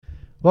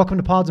Welcome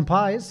to Pods and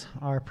Pies.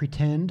 Our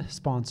pretend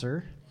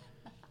sponsor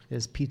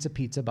is Pizza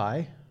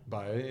by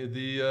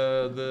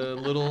the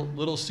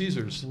Little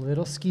Caesars.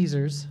 Little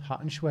Skeezers, hot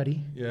and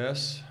sweaty.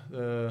 Yes.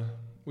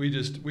 We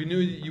knew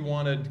you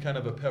wanted kind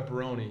of a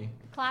pepperoni.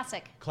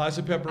 Classic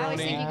pepperoni. I always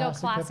think you go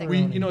classic.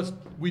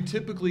 We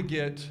typically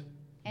get.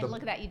 And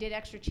look at that, you did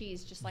extra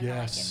cheese just like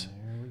yes.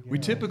 I like it. We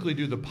typically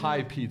do the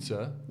pie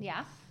pizza.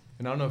 Yeah.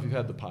 And I don't know if you've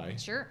had the pie.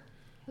 Sure.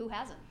 Who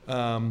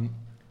hasn't?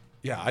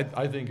 Yeah,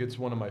 I think it's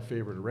one of my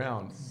favorite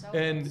around.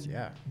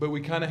 But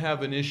we kind of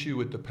have an issue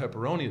with the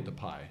pepperoni at the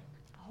pie.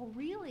 Oh,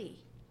 really?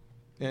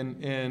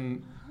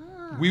 And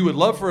we would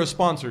love for a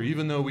sponsor,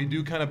 even though we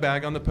do kind of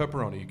bag on the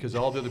pepperoni because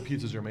all the other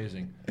pizzas are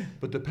amazing.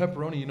 But the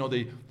pepperoni,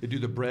 they do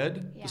the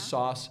bread, the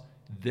sauce,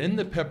 then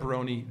the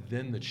pepperoni,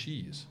 then the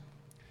cheese.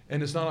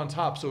 And it's not on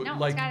top, so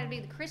no, it's got to be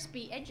the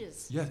crispy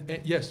edges.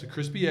 Yes, the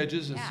crispy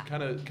edges is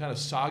kind of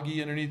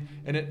soggy underneath,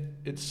 and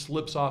it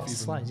slips off even.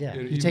 Slides, yeah.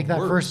 It you take that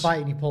worse. First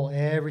bite and you pull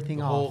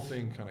everything off. The whole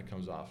thing kind of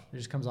comes off. It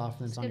just comes off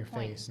and it's on your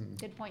face.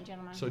 Good point,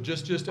 gentlemen. So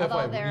just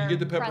FYI, when you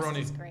get the pepperoni, crust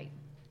is great.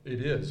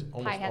 It is.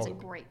 Pie has a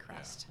great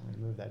crust. I'm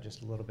gonna move that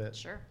just a little bit.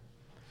 Sure.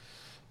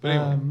 But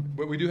anyway,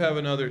 but we do have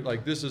another.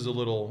 Like this is a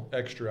little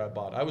extra I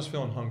bought. I was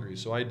feeling hungry,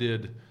 so I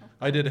did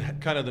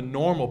kind of the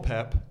normal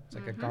pep. It's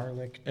like a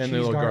garlic and cheese, the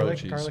little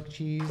garlic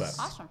cheese.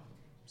 Awesome.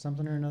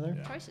 Something or another.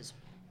 Yeah. Choices.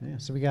 Yeah.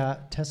 So we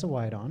got Tessa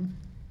White on.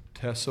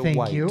 Tessa Thank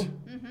White. you.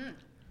 Mm-hmm.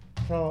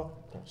 So,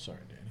 sorry,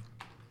 Danny.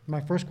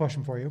 My first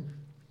question for you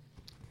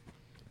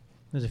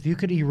is if you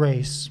could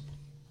erase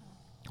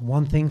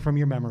one thing from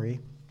your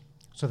memory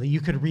so that you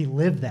could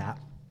relive that.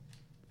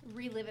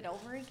 Relive it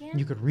over again?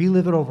 You could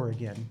relive it over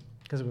again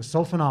because it was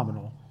so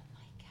phenomenal. Oh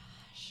my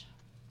gosh.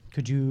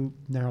 Could you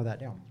narrow that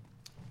down?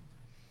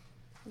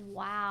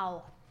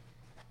 Wow.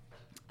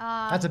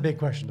 That's a big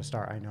question to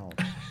start, I know.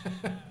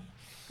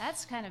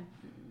 That's kind of,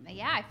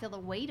 I feel the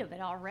weight of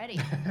it already.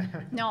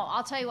 No,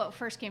 I'll tell you what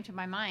first came to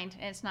my mind,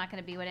 and it's not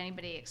going to be what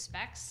anybody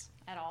expects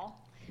at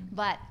all,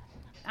 but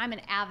I'm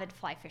an avid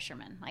fly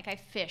fisherman. Like, I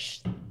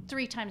fish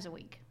 3 times a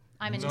week.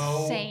 I'm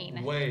insane.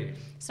 No way.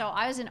 So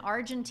I was in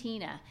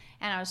Argentina,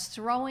 and I was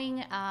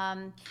throwing,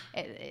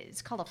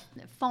 it's called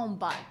a foam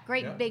bug.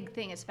 Great big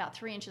thing. It's about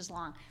 3 inches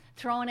long.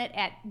 Throwing it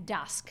at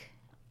dusk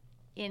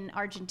in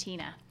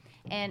Argentina.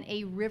 And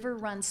a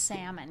river-run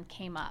salmon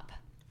came up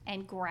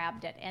and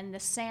grabbed it. And the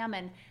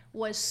salmon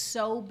was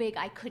so big,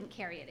 I couldn't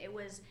carry it. It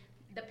was,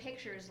 the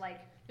picture's like,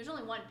 there's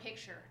only one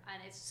picture,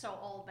 and it's so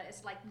old, but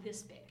it's like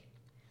this big.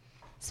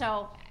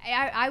 So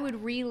I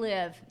would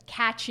relive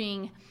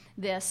catching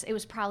this. It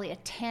was probably a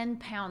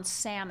 10-pound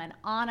salmon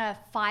on a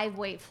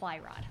 5-weight fly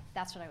rod.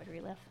 That's what I would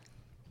relive.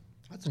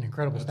 That's an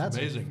incredible stat. That's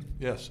amazing.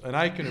 Yes, and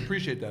I can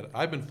appreciate that.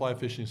 I've been fly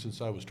fishing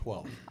since I was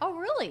 12. Oh,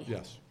 really?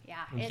 Yes. Yeah.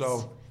 And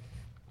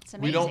it's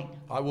amazing.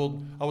 I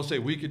will say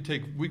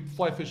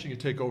fly fishing could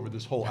take over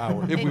this whole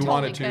hour if we totally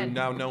wanted to. could.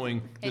 Now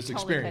knowing this totally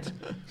experience,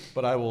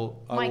 but I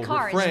will. My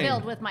car refrain. is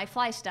filled with my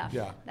fly stuff.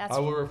 Yeah, I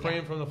will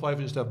refrain from the fly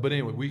fishing stuff. But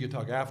anyway, we could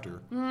talk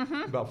after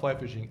about fly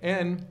fishing.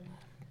 And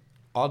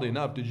oddly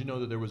enough, did you know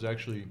that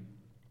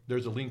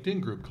there's a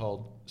LinkedIn group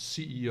called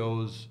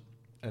CEOs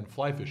and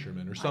Fly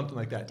Fishermen or something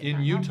like that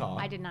in Utah?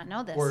 I did not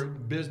know this. For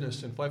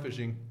business and fly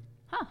fishing.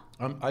 Huh.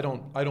 I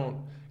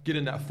don't get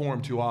in that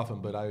forum too often,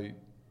 but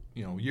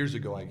years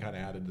ago I kind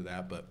of added to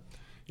that. But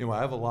I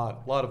have a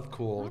lot of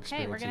cool experiences.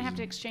 Okay, we're gonna have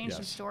to exchange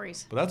some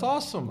stories. But that's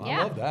awesome. Yeah.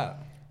 I love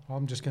that. Well,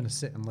 I'm just going to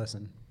sit and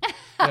listen.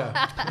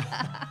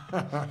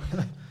 Yeah.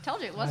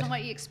 Told you it wasn't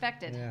what you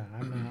expected. Yeah,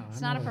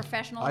 It's not a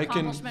professional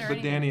accomplishment or but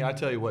anything. Danny, I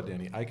tell you what,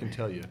 Danny, I can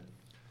tell you,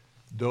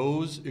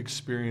 those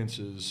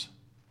experiences.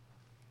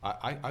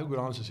 I would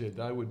honestly say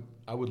that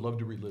I would love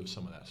to relive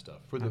some of that stuff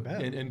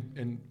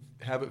and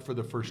have it for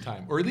the first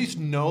time, or at least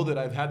know that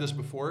I've had this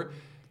before,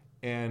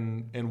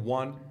 and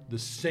want the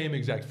same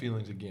exact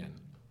feelings again,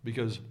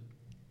 because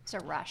it's a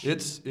rush.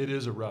 It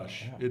is a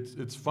rush. Yeah.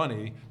 It's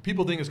funny.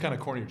 People think it's kind of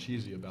corny or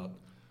cheesy about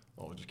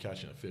just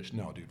catching a fish.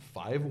 No, dude,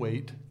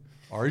 5-weight,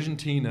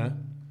 Argentina,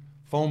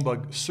 foam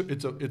bug.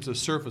 It's a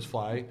surface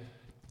fly.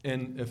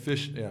 And a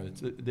fish,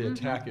 they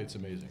attack it. It's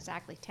amazing.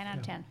 Exactly, 10 out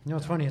of 10. You know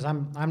what's funny is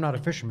I'm not a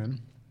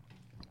fisherman,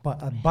 but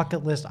a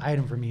bucket list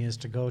item for me is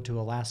to go to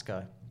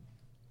Alaska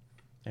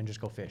and just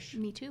go fish.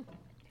 Me too.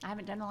 I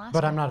haven't done Alaska.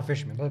 But I'm not a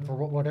fisherman. But for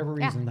whatever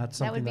reason, that's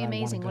something that would be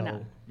amazing, I want to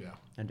wouldn't go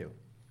and do.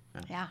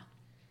 Yeah.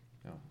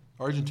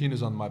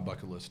 Argentina's on my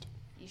bucket list.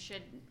 You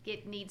should.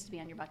 It needs to be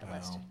on your bucket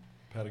list.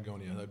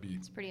 Patagonia,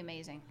 It's pretty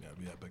amazing. Yeah, it'd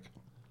be epic.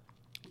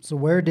 So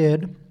where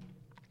did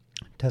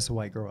Tessa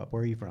White grow up?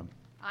 Where are you from?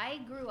 I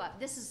grew up,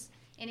 this is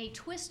in a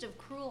twist of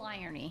cruel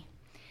irony,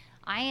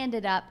 I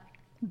ended up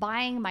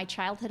buying my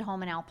childhood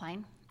home in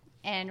Alpine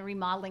and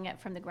remodeling it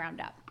from the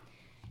ground up.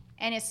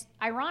 And it's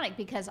ironic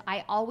because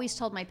I always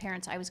told my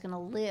parents I was going to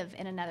live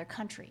in another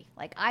country.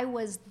 Like I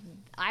was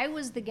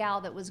the gal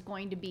that was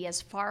going to be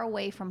as far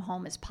away from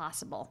home as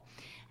possible.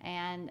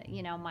 And,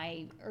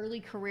 my early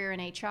career in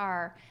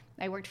HR,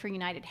 I worked for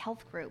United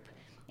Health Group.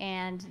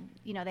 And,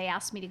 they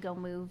asked me to go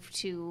move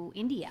to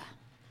India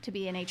to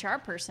be an HR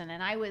person.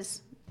 And I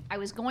was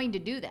going to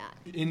do that.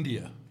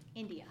 India.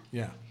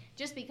 Yeah.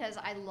 Just because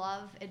I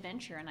love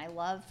adventure and I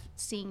love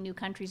seeing new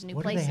countries and new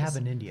What places. do they have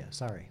in India?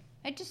 Sorry.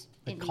 I just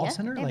Like India. call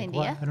center? They have Like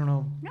India. what? I don't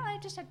know. No, I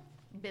just have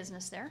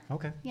business there.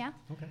 Okay. Yeah.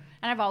 Okay.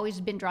 And I've always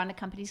been drawn to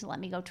companies that let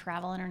me go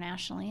travel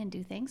internationally and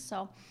do things.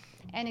 So,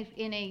 and if,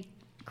 in a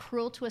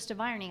cruel twist of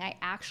irony, I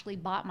actually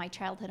bought my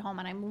childhood home,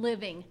 and I'm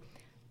living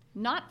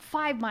not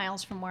 5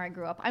 miles from where I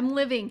grew up. I'm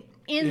living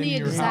in the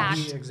your exact,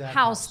 house. The exact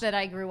house house. that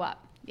I grew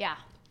up. Yeah.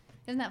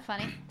 Isn't that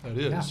funny? That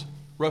is. Yeah.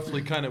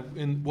 Roughly kind of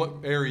in what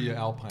area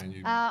Alpine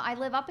you? I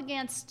live up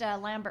against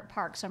Lambert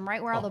Park, so I'm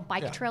right where all Oh, the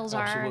bike yeah, trails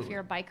are if absolutely.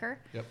 you're a biker.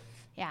 Yep.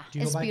 Yeah, Do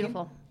you go it's biking?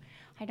 beautiful.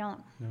 I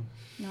don't. No.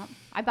 No.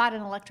 I bought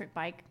an electric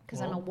bike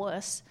because I'm a Well,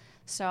 wuss.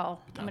 So I'm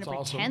going that's to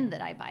awesome. pretend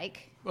that I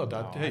bike. Well, No,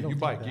 I hey, don't you think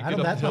bike. that- You I get don't-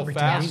 up that's the not hill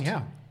pretending, fast.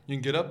 yeah. You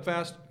can get up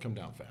fast, come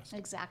down fast.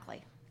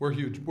 Exactly. We're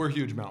huge. We're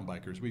huge mountain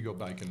bikers. We go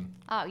biking.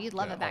 Oh, you'd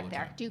love Yeah, it back all the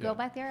there. time. Do you Yeah. go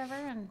back there ever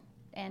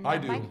and I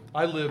do. bike?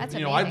 I live. That's I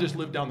amazing. just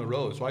live down the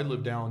road, so I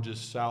live down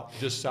just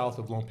south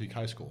of Lone Peak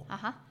High School.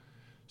 Uh-huh.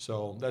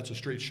 So that's a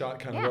straight shot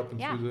kind of Yeah, up and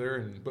yeah. through there.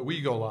 But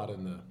we go a lot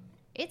in the.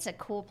 It's a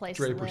cool place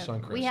Draper to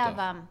live. Suncrest We have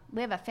stuff.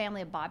 we have a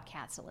family of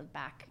bobcats that live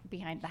back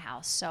behind the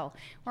house, so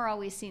we're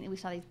always seeing. We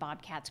saw these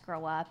bobcats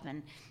grow up,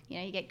 and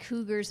you get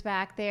cougars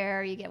back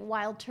there. You get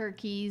wild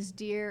turkeys,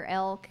 deer,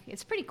 elk.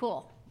 It's pretty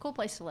cool. Cool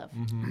place to live.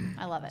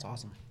 I love it. That's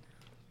awesome.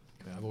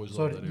 Yeah, I've always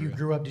So loved that you area.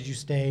 grew up, did you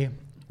stay,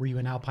 were you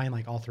in Alpine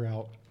like all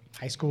throughout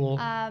high school?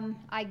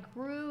 I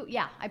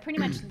pretty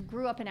much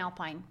grew up in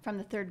Alpine from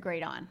the 3rd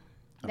grade on.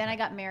 Then I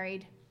got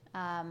married.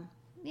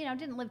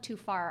 Didn't live too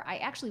far. I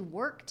actually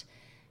worked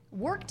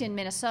in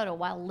Minnesota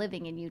while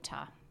living in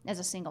Utah as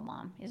a single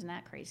mom. Isn't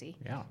that crazy?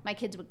 Yeah. My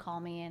kids would call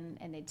me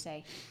and they'd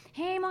say,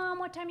 "Hey, Mom,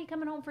 what time are you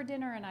coming home for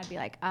dinner?" And I'd be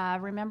like,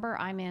 "Remember,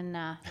 I'm in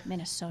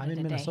Minnesota I'm in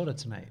today. Minnesota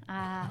tonight.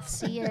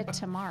 See you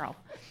tomorrow."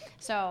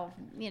 So,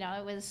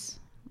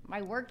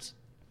 I worked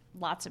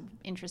lots of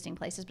interesting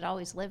places, but I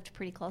always lived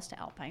pretty close to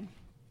Alpine.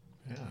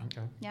 Yeah.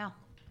 Okay. Yeah.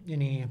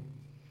 Any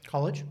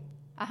college?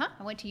 I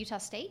went to Utah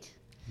State.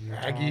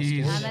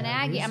 Aggies. I'm an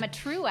Aggie. I'm a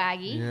true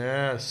Aggie.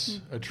 Yes,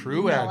 a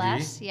true No Aggie.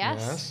 less,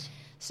 yes.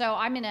 So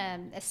I'm in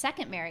a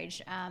second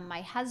marriage.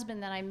 My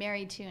husband that I'm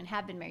married to and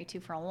have been married to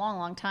for a long,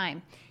 long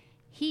time,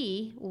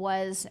 he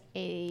was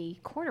a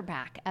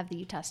quarterback of the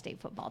Utah State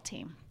football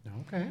team,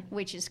 Okay.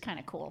 which is kind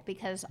of cool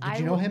because Did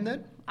you know him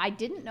then? I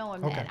didn't know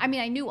him Okay. then. I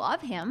mean, I knew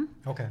of him,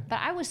 Okay. but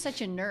I was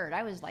such a nerd.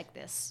 I was like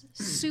this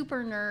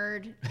super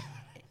nerd,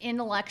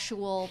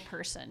 intellectual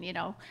person,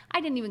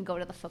 I didn't even go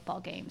to the football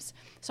games.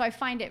 So I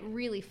find it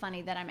really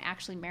funny that I'm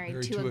actually married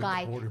Married to to a a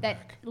guy that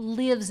quarterback.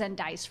 lives and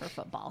dies for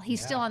football.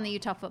 He's still Yeah. on the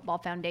Utah Football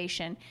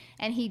Foundation,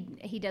 and he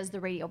does the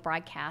radio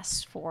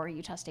broadcasts for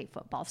Utah State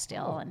football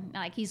still, and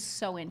he's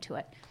so into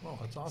it. Oh,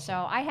 that's awesome.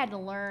 So I had to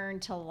learn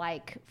to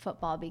like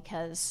football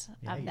because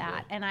Yeah, of you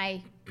that. did. And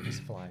I These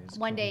flies.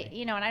 one day,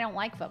 and I don't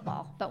like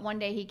football, but one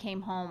day he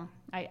came home.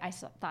 I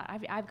thought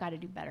I've got to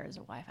do better as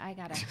a wife. I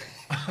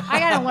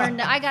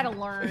gotta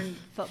learn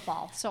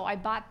football. So I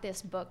bought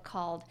this book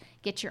called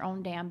 "Get Your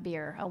Own Damn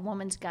Beer: A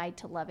Woman's Guide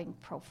to Loving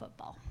Pro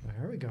Football."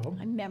 There we go.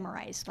 I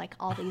memorized like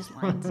all these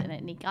lines in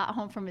it, and he got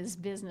home from his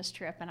business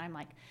trip, and I'm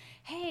like,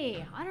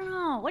 "Hey, I don't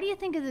know, what do you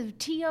think of the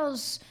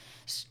TO's,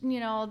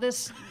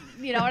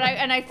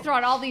 and I throw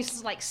out all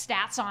these like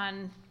stats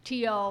on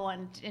TO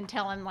and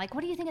tell him like,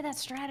 what do you think of that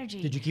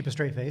strategy?" Did you keep a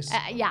straight face?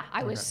 Yeah,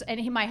 I was,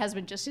 and my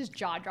husband just his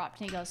jaw dropped,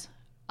 and he goes,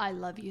 "I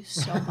love you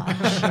so much."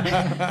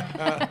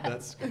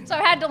 That's good. So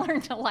I had to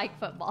learn to like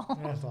football.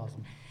 That's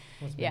awesome.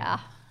 That's Yeah.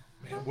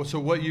 Man, well, so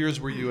what years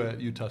were you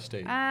at Utah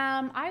State?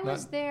 I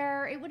was Not-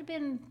 there. It would have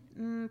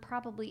been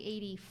probably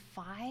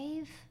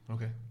 85.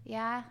 Okay.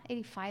 Yeah,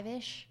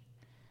 85-ish,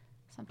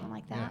 something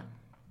like that.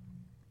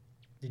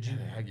 Did you?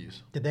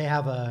 Aggies. Did they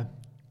have a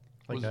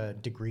Was- a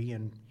degree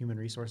in human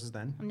resources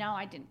then? No,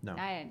 I didn't. No.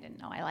 I didn't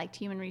know. I liked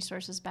human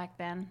resources back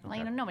then.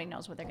 Okay. Nobody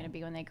knows what they're going to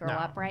be when they grow No.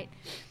 up, right?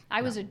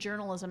 I was a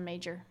journalism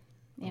major.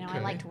 I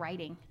Okay. liked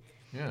writing,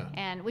 Yeah.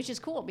 and which is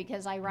cool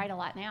because I write a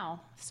lot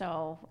now,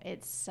 so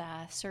it's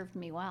served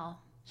me well.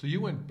 So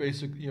you went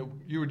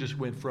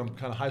went from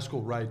kind of high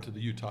school right to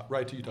Utah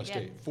did.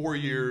 State. 4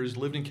 years,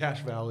 lived in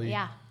Cache Valley.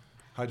 Yeah.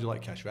 How'd you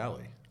like Cache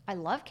Valley? I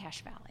love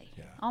Cache Valley.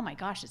 Yeah. Oh my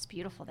gosh, it's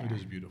beautiful there. It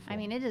is beautiful. I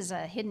mean, it is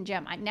a hidden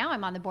gem. Now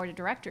I'm on the board of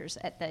directors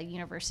at the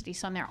university,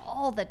 so I'm there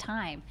all the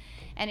time.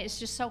 And it's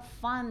just so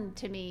fun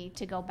to me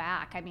to go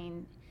back. I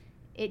mean,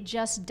 it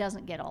just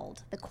doesn't get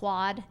old. The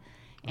quad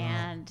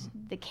and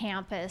the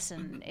campus,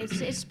 and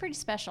it's pretty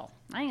special.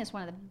 I think it's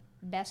one of the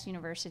best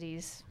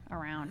universities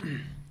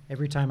around.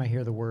 Every time I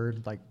hear the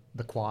word like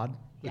the quad,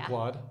 The Yeah.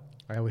 quad?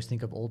 I always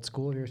think of Old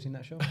School. Have you ever seen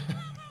that show?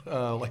 Like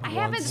I once.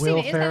 haven't seen Will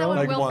it. Isn't that the Ferrell? one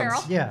Like with Will once.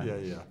 Ferrell? Yeah. Yeah,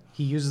 yeah.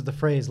 He uses the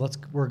phrase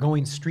 "we're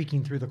going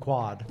streaking through the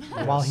quad"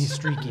 while he's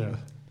streaking. Yeah.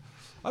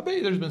 I bet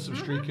you there's been some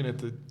streaking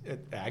at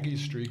Aggie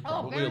Street, Oh,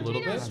 probably a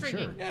little Valentino's bit.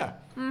 streaking. Yeah.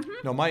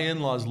 No, my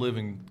in-laws live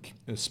in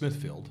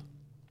Smithfield,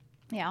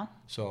 Yeah.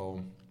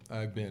 so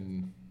I've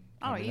been.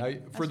 Oh, for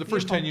that's the first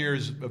beautiful. 10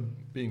 years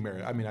of being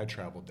married, I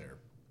traveled there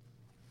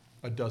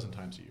a dozen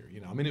times a year.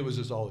 You know, I mean, it was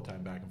just all the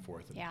time back and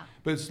forth. Yeah.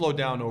 But it slowed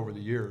down over the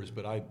years.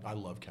 But I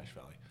love Cache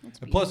Valley. It's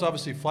And plus,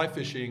 obviously, fly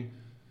fishing.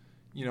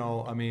 You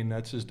know, I mean,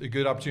 that's just a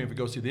good opportunity to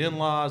go see the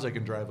in-laws. I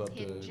can drive up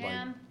Hidden to,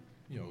 gem. like,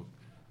 you know,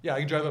 yeah, I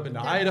can drive up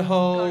into Go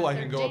Idaho. to I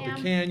can go up Third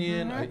the Dam.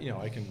 canyon. Mhm.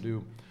 I can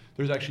do.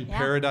 There's actually Yeah.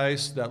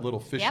 Paradise, that little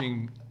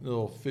fishing,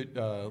 little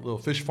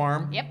fish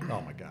farm. Yep.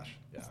 Oh my gosh,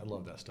 yeah, I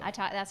love that stuff.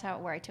 That's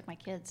where I took my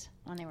kids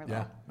when they were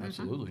Yeah, little.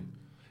 absolutely.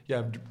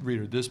 Yeah,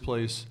 Reader, this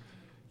place,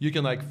 you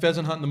can like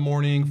pheasant hunt in the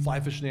morning, fly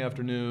fish in the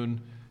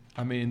afternoon.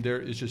 I mean,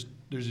 there's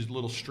this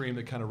little stream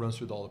that kind of runs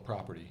through all the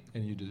property,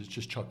 and it's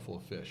just chock full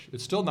of fish.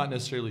 It's still not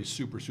necessarily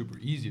super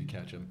easy to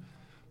catch them,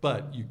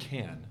 but you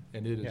can,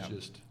 and it is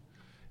just,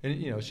 and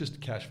you know, it's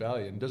just Cache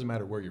Valley, and it doesn't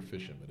matter where you're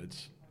fishing, but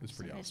it's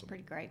pretty awesome. It's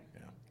pretty great.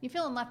 Yeah. You're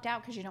feeling left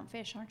out because you don't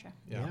fish, aren't you?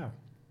 Yeah.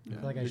 I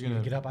feel like I You're just need to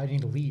gonna- get up. I need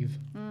to leave.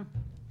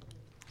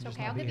 It's Just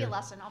okay. not I'll be give you a here.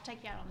 lesson. I'll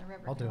take you out on the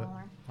river. I'll do Come it. on,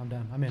 learn. I'm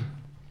done. I'm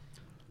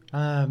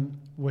in.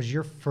 Was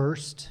your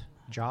first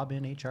job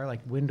in HR?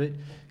 Like when did?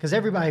 Because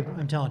everybody,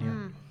 I'm telling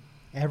you,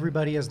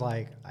 everybody is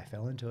like, I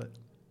fell into it.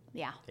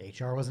 Yeah.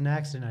 HR was an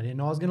accident. I didn't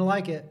know I was gonna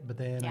like it, but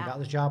then I Yeah. got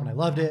this job and I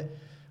loved it.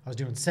 I was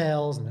doing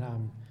sales, and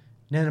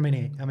then I'm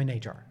in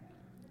HR.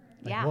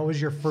 Like, Yeah. What was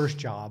your first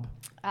job?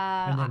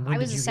 And then when I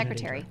was did a you get into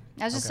secretary.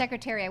 HR? I was a Okay.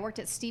 secretary. I worked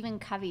at Stephen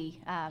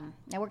Covey. I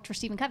worked for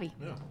Stephen Covey,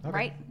 Yeah. Okay.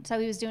 right? So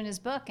he was doing his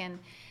book, and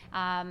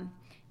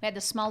we had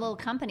this small little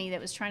company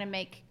that was trying to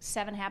make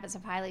 7 Habits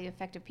of Highly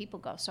Effective People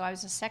go. So I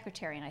was a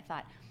secretary, and I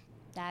thought,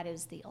 that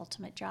is the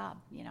ultimate job.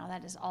 You know,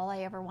 that is all I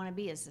ever want to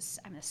be. Is this?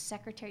 I'm a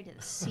secretary to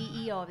the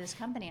CEO of this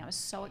company. I was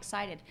so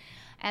excited,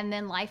 and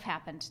then life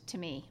happened to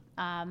me.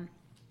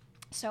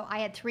 So I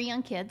had 3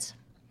 young kids.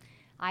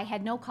 I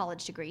had no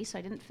college degree, so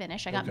I didn't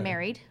finish. I got Okay.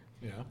 married.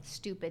 Yeah.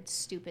 Stupid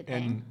thing.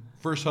 And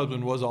first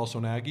husband was also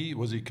an Aggie.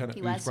 Was he kind of?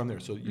 He He was was. from there,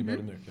 so you met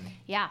him there. Okay.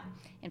 Yeah.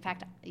 In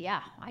fact,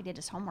 yeah, I did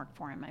his homework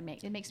for him.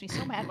 It makes me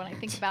so mad when I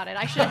think about it.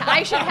 I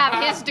should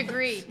have his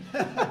degree.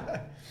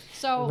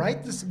 So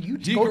Write this. You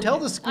Do you go gr- tell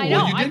the school. I know.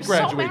 Well, you did I'm so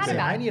graduate mad then.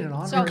 about it. I need an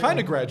honor. So- Kind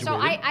of graduated. So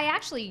I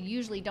actually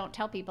usually don't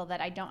tell people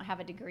that I don't have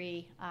a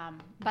degree,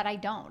 but I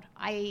don't.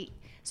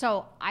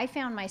 So I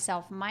found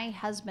myself. My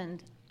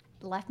husband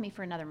left me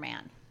for another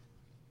man.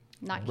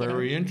 Not kidding.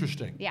 Very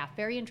interesting. Yeah,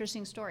 very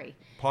interesting story.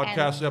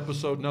 Podcast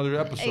episode, another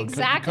episode.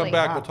 Exactly. Come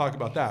back, we'll talk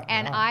about that.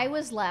 And I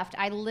was left.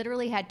 I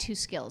literally had 2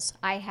 skills.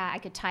 I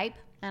could type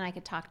and I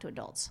could talk to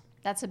adults.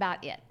 That's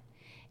about it.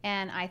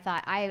 And I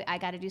thought I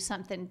got to do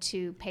something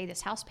to pay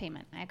this house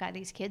payment. I got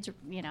these kids,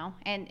 you know.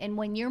 And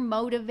when you're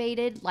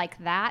motivated like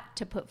that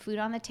to put food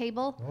on the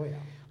table, Oh yeah.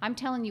 I'm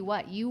telling you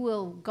what, you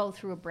will go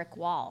through a brick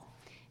wall.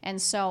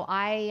 And so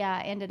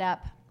I ended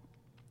up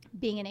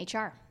being in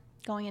HR.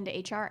 Going into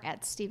HR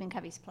at Stephen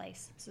Covey's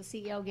place. So the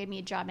CEO gave me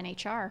a job in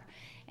HR,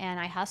 and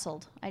I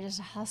hustled. I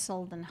just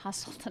hustled and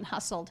hustled and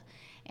hustled,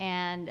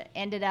 and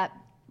ended up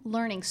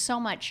learning so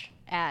much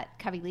at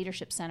Covey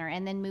Leadership Center,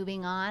 and then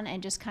moving on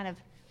and just kind of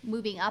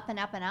moving up and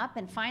up and up.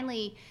 And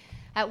finally,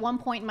 at one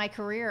point in my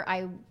career,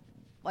 I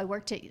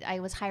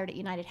was hired at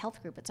United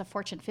Health Group. It's a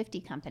Fortune 50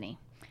 company,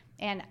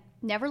 and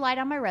never lied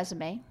on my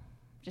resume.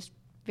 Just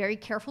very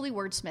carefully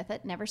wordsmith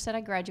it. Never said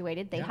I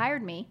graduated. They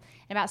hired me,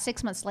 and about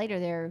 6 months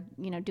later, they're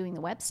doing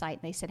the website.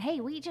 And they said,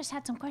 "Hey, we just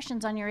had some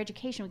questions on your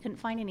education. We couldn't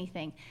find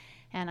anything."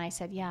 And I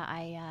said, "Yeah,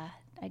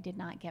 I did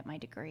not get my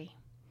degree."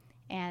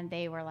 And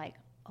they were like,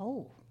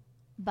 "Oh,"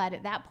 but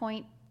at that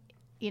point,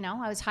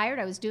 I was hired.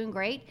 I was doing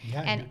great,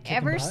 Yeah, and you're kicking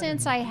ever butt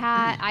since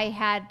and- I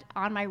had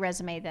on my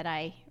resume that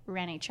I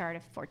ran HR at a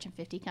Fortune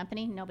 50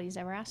 company, nobody's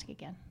ever asked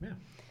again. Yeah.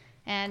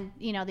 And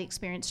the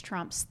experience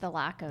trumps the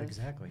lack of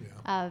Exactly.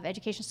 of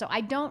education. So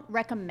I don't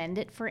recommend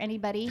it for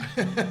anybody.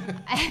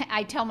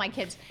 I tell my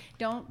kids,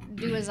 don't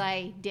do as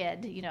I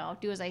did,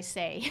 do as I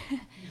say,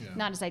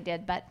 not as I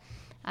did. But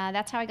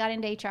that's how I got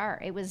into HR.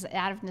 It was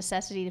out of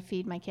necessity to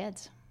feed my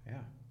kids. Yeah.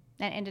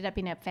 That ended up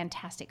being a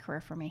fantastic career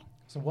for me.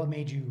 So what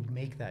made you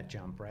make that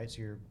jump, right?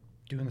 So you're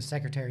doing the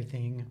secretary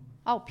thing.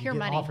 Oh, You pure get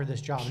money. offered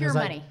this job. and Pure it's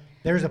like, money.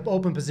 there's an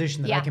open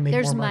position that I Yeah, can make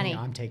there's more money.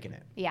 money. I'm taking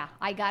it. Yeah,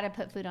 I got to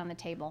put food on the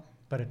table.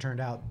 But it turned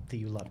out that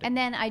you loved it. And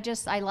then I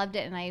loved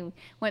it, and I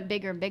went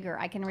bigger and bigger.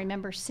 I can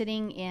remember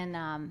sitting in,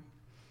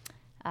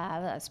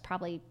 that's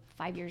probably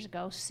 5 years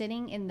ago,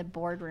 sitting in the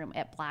boardroom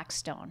at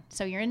Blackstone.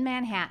 So you're in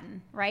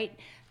Manhattan, right?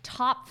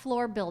 Top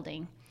floor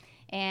building.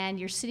 And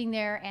you're sitting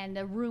there, and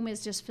the room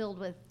is just filled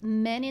with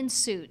men in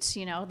suits,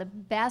 the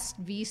best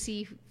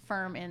VC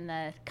firm in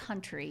the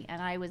country.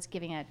 And I was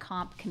giving a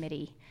comp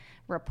committee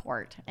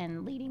report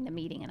and leading the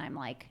meeting. And I'm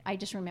like, I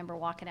just remember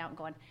walking out and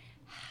going,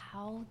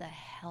 how the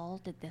hell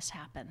did this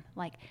happen?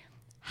 Like,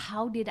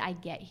 how did I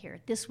get here?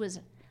 This was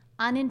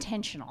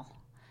unintentional.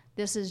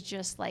 This is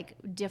just like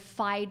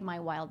defied my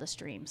wildest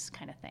dreams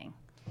kind of thing.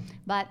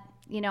 But,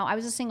 I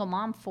was a single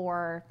mom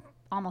for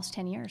almost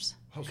 10 years.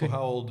 So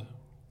how old?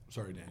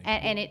 Sorry,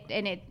 Danny.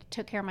 And it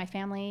took care of my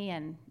family,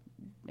 and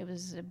it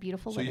was a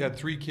beautiful So living. you had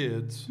 3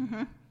 kids,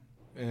 Mm-hmm.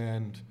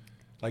 and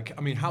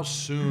how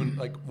soon?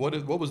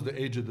 What was the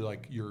age of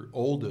your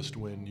oldest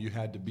when you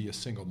had to be a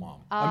single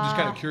mom? I'm just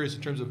kind of curious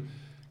in terms of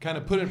kind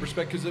of put it in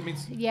perspective, because it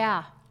means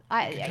Yeah.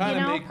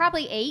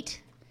 Probably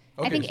 8.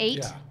 Okay, I think 8.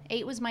 yeah.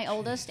 8 was my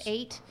oldest. Jeez.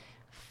 8,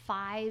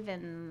 5,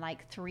 and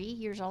like 3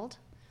 years old.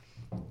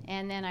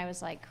 And then I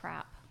was like,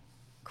 crap.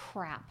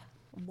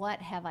 What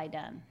have I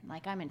done?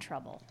 Like, I'm in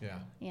trouble. Yeah.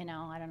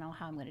 I don't know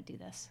how I'm going to do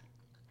this.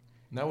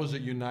 And that was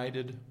at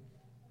United.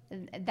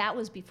 That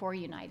was before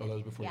United. Oh, that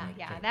was before United.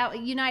 Yeah. Okay. That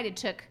United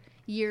took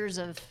years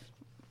of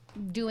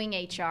doing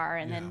HR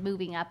and Yeah. then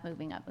moving up.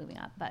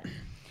 But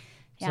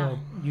yeah. So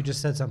you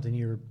just said something.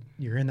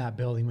 You're in that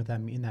building with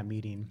them in that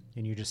meeting,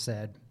 and you just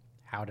said,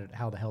 "How the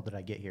hell did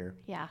I get here?"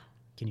 Yeah.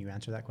 Can you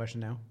answer that question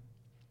now?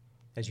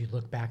 As you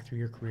look back through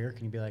your career,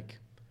 can you be like,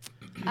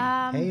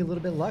 Um, "Hey, a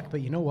little bit of luck,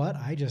 but you know what?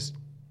 I just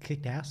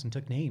kicked ass and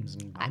took names,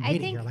 and I I made it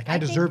think- here. Like I I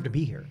think- deserve to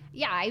be here."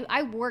 Yeah,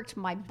 I worked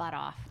my butt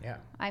off. Yeah.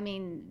 I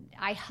mean,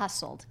 I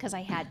hustled because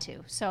I had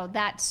to. So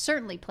that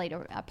certainly played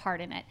a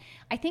part in it.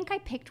 I think I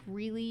picked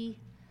really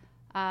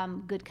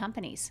good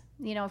companies.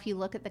 If you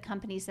look at the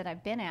companies that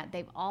I've been at,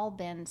 they've all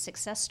been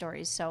success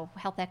stories. So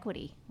Health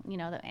Equity,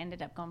 that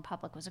ended up going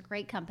public, was a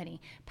great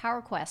company.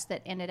 PowerQuest,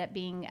 that ended up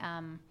being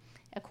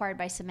acquired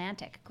by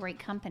Symantec, great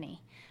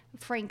company.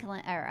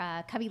 Franklin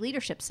or Covey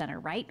Leadership Center,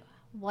 right?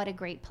 What a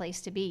great place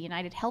to be.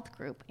 United Health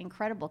Group,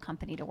 incredible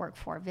company to work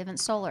for. Vivint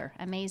Solar,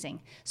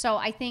 amazing. So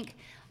I think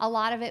a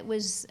lot of it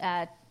was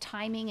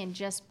timing and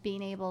just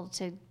being able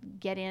to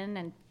get in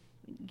and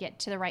get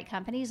to the right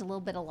companies, a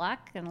little bit of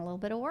luck and a little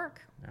bit of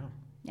work. Yeah,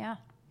 Yeah.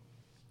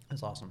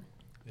 that's awesome.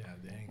 Yeah,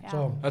 dang. Yeah.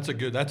 So That's a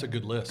good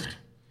list. That's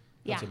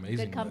Yeah, amazing. good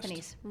list.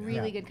 companies, Yeah.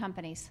 really Yeah. good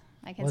companies.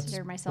 I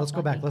consider myself let's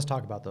go back. lucky. Let's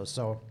talk about those.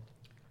 So,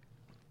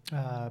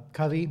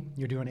 Covey,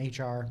 you're doing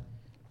HR.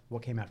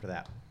 What came after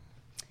that?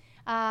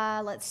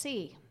 Let's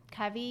see.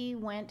 Covey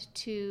went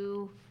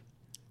to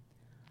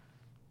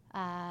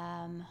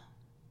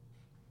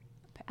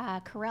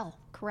Corel.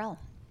 Corel.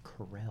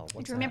 Do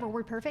What's you remember that?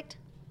 WordPerfect?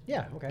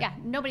 Yeah. Okay. Yeah,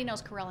 nobody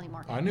knows Corel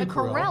anymore. I knew But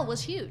Corel.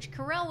 was huge.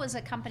 Corel was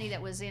a company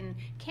that was in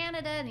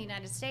Canada and the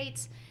United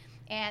States.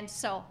 And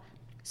so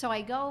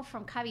I go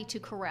from Covey to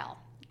Corel,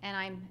 and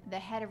I'm the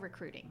head of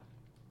recruiting,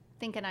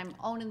 thinking I'm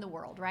owning the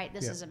world, right?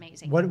 This Yeah. is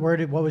amazing. What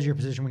was your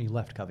position when you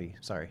left Covey?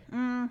 Sorry.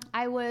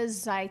 I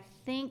was, I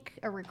think,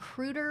 a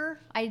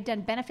recruiter. I had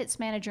done benefits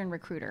manager and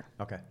recruiter.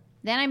 Okay.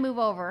 Then I move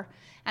over,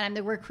 and I'm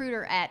the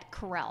recruiter at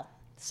Corel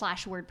 /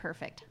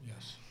 WordPerfect.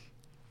 Yes.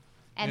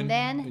 And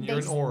then and you're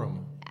in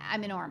Orem.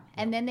 I'm in Orem.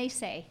 And then they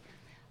say,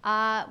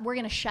 we're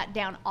going to shut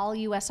down all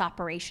U.S.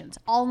 operations,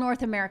 all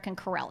North American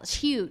Corel. It's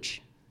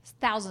huge. It's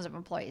thousands of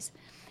employees.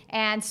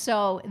 And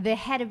so the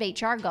head of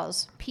HR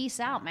goes, peace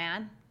out,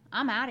 man.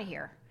 I'm out of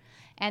here.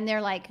 And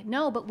they're like,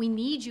 no, but we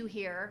need you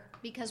here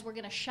because we're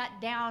going to shut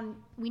down.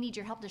 We need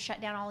your help to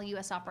shut down all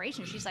U.S.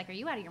 operations. She's like, are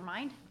you out of your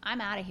mind?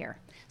 I'm out of here.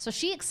 So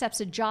she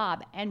accepts a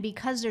job. And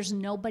because there's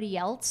nobody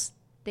else,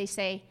 they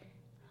say,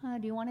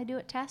 do you want to do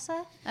it,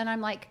 Tessa? And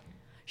I'm like,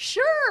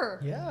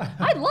 sure. Yeah.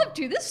 I'd love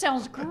to. This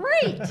sounds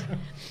great.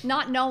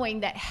 Not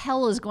knowing that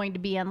hell is going to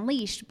be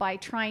unleashed by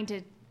trying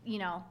to,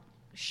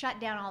 shut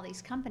down all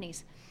these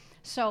companies.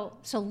 So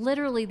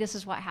literally this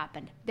is what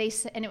happened.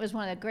 And it was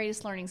one of the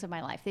greatest learnings of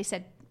my life. They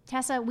said,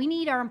 Tessa, we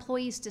need our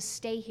employees to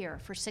stay here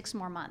for 6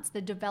 more months,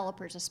 the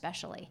developers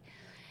especially.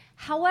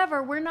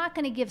 However, we're not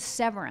going to give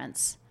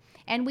severance,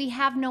 and we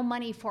have no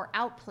money for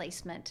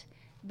outplacement,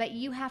 but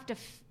you have to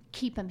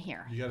keep them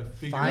here. You got to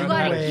figure Find out a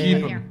how to gotta way keep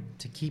them here. them.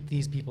 to keep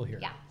these people here.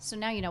 Yeah. So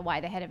now you know why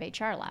the head of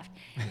HR left.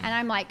 And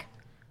I'm like,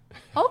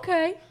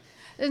 okay.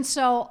 And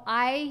so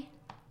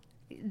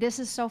this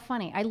is so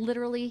funny. I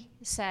literally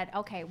said,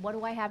 okay, what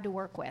do I have to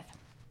work with?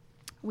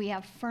 We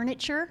have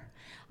furniture.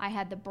 I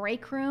had the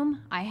break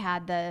room. I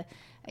had the,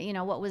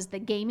 what was the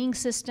gaming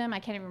system? I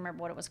can't even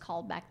remember what it was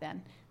called back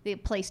then, the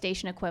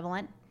PlayStation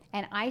equivalent.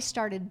 And I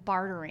started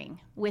bartering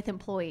with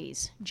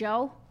employees.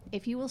 Joe,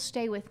 if you will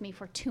stay with me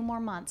for 2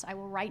 more months, I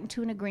will write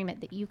into an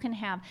agreement that you can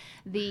have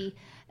the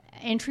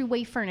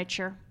entryway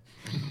furniture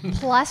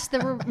plus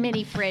the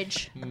mini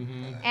fridge.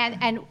 Mm-hmm.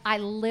 And I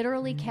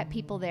literally kept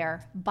people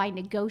there by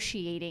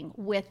negotiating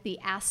with the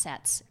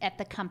assets at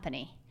the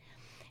company.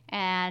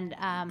 And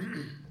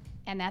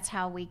that's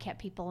how we kept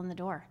people in the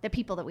door, the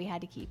people that we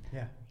had to keep.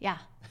 Yeah. Yeah,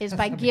 is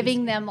by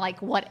giving them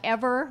like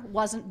whatever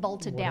wasn't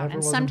bolted down. Whatever And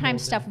wasn't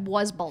sometimes bolted. stuff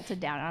was bolted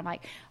down. And I'm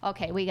like,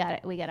 okay, we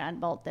got to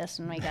unbolt this,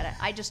 and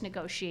I just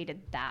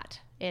negotiated that.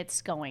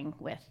 It's going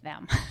with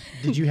them.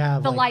 Did you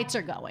have The like, lights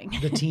are going.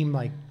 the team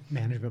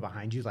management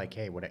behind you? Like,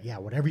 hey,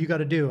 whatever you got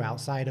to do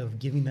outside of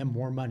giving them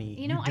more money,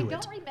 You know, do I it.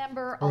 don't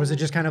remember. Or was it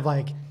just kind of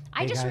like,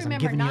 I hey just guys, I'm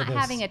remember giving you not this.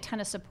 having a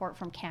ton of support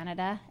from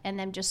Canada and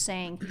them just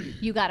saying,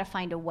 you got to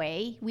find a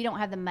way. We don't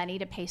have the money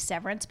to pay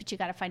severance, but you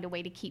got to find a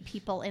way to keep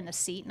people in the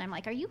seat. And I'm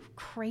like, are you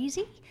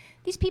crazy?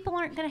 These people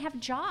aren't going to have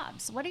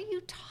jobs. What are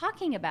you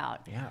talking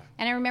about? Yeah.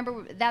 And I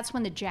remember that's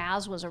when the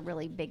Jazz was a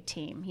really big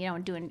team,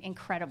 and doing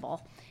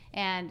incredible.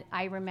 And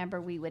I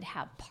remember we would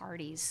have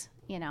parties,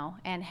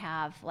 and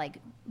have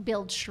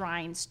build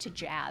shrines to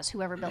jazz.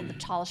 Whoever built the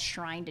tallest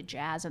shrine to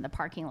jazz in the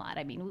parking lot.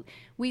 I mean,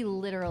 we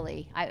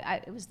literally,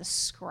 it was the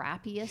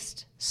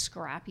scrappiest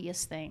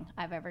thing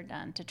I've ever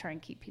done to try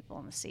and keep people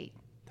in the seat.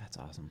 That's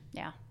awesome.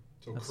 Yeah.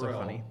 So That's so Corel,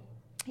 funny.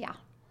 Yeah.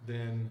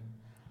 then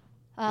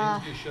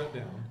things get shut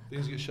down.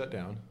 Things get shut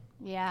down.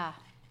 Yeah.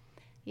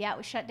 Yeah,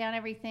 we shut down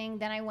everything.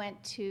 Then I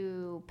went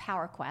to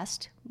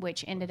PowerQuest,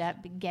 which ended up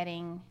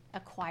getting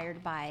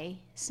acquired by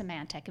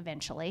Symantec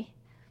eventually.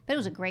 But it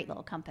was a great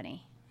little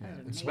company. Yeah.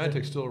 And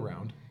Symantec's still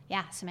around.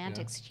 Yeah,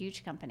 Symantec's a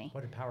huge company.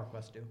 What did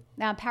PowerQuest do?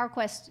 Now,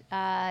 PowerQuest,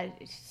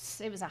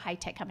 it was a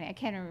high-tech company. I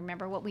can't even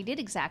remember what we did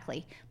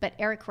exactly, but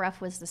Eric Ruff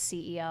was the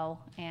CEO,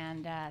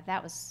 and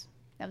that was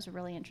a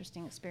really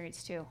interesting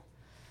experience too.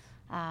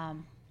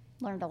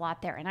 Learned a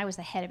lot there, and I was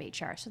the head of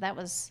HR, so that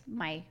was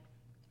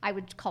I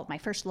would call it my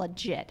first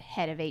legit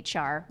head of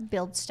HR,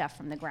 build stuff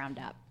from the ground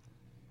up,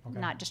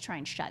 not just try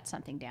and shut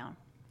something down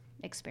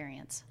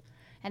experience.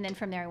 And then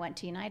from there I went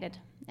to United,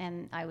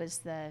 and I was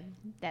then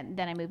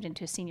I moved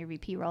into a senior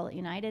VP role at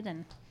United,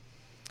 and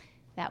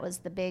that was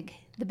the big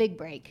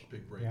break.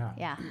 Big break. Yeah.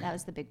 Yeah, that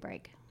was the big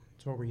break.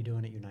 So what were you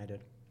doing at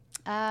United?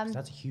 'Cause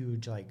that's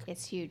huge.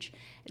 It's huge.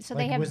 So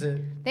Like,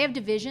 they have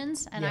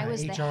divisions, and Yeah, I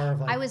was HR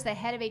of, like- I was the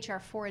head of HR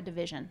for a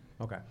division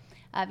Okay.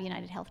 of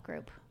United Health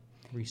Group.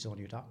 Were you still in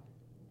Utah?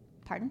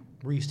 Pardon?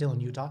 Were you still in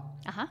Utah?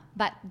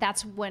 But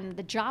that's when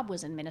the job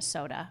was in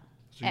Minnesota.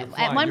 So you're At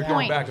flying- one you're going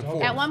point, back and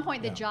forth. at one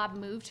point, the Yeah. job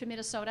moved to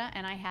Minnesota,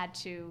 and I had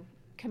to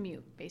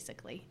commute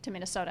basically to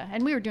Minnesota.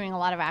 And we were doing a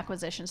lot of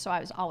acquisitions, so I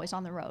was always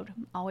on the road,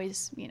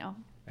 always, Yeah.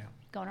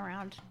 going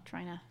around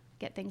trying to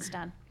get things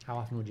done. How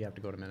often would you have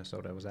to go to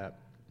Minnesota? Was that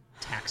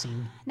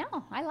taxing?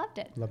 No, I loved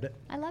it. Loved it?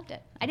 I loved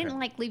it. I didn't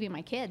like leaving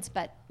my kids,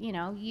 but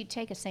you'd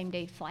take a same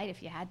day flight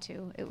if you had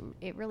to.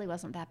 It really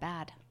wasn't that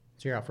bad.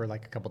 So you're out for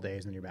like a couple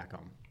days and then you're back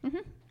home.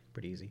 Mm-hmm.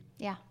 Pretty easy.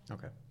 Yeah,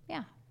 Okay.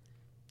 yeah.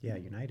 Yeah,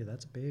 United,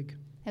 that's big.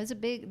 That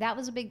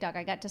was a big dog.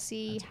 I got to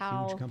see That's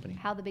a huge company.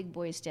 how the big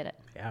boys did it.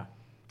 Yeah.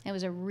 It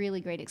was a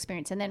really great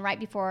experience. And then right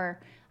before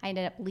I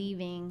ended up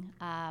leaving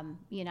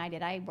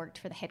United, I worked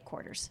for the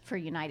headquarters for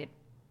United,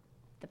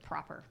 the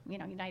proper,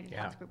 United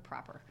Yeah. Health Group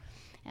proper.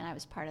 And I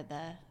was part of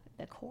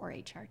the core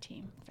HR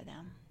team for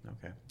them.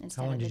 Okay.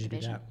 Instead How long of the did you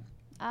division. do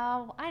that?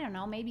 Oh, I don't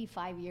know, maybe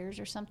 5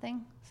 years or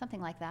something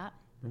like that.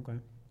 Okay.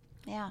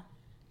 Yeah.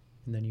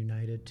 And then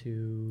United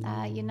to.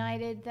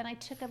 United, then I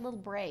took a little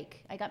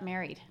break. I got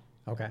married.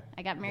 Okay.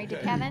 I got married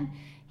to Kevin.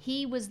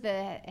 He was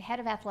the head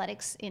of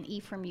athletics in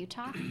Ephraim,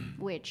 Utah,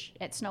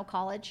 at Snow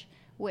College,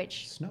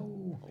 which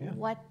Snow.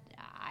 Yeah.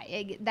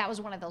 that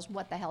was one of those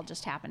what the hell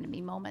just happened to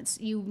me moments.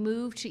 You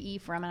move to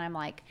Ephraim, and I'm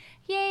like,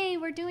 yay,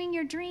 we're doing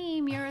your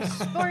dream. You're a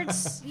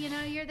sports,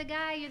 you're the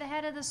guy, you're the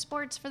head of the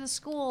sports for the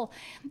school.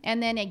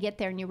 And then I get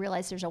there, and you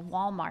realize there's a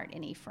Walmart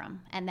in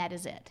Ephraim, and that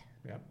is it.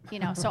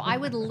 Yep. So I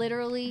would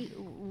literally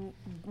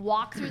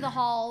walk through the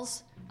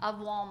halls of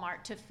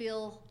Walmart to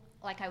feel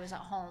like I was at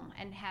home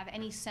and have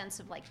any sense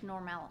of like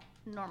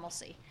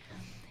normalcy.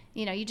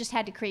 You just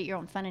had to create your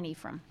own fun in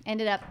Ephraim.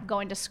 Ended up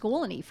going to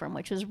school in Ephraim,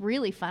 which was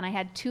really fun. I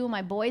had 2 of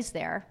my boys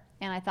there,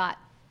 and I thought,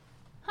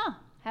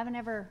 haven't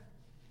ever,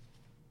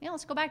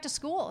 let's go back to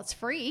school. It's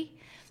free.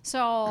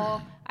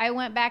 So I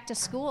went back to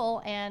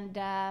school and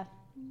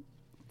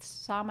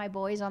saw my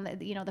boys on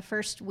the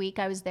first week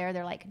I was there.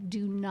 They're like,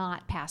 do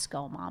not pass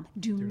go, Mom.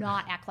 Do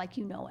not act like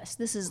you know us.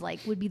 This is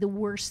would be the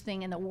worst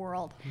thing in the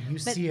world. You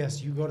see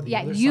us, you go to the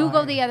other side. Yeah, you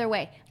go the other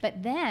way.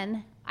 But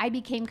then I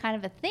became kind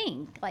of a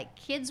thing. Like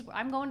kids,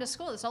 I'm going to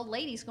school. This old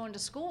lady's going to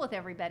school with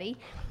everybody.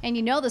 And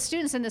the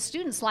students, and the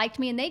students liked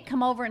me, and they'd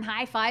come over and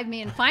high-five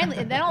me. And finally,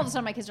 and then all of a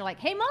sudden my kids are like,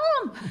 hey,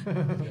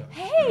 Mom,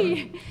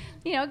 hey.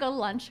 Go to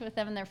lunch with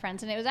them and their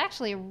friends. And it was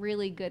actually a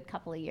really good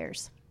couple of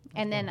years.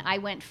 And then I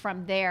went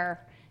from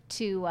there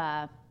to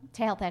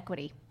Health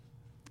Equity,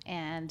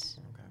 and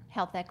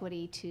Health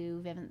Equity to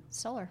Vivint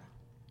Solar.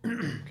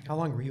 How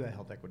long were you at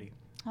Health Equity?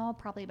 Oh,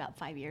 probably about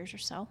 5 years or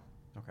so.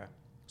 Okay.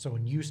 So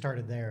when you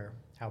started there,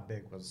 how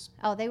big was?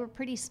 Oh, they were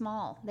pretty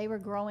small. They were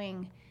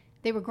growing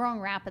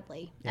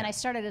rapidly. Yeah. And I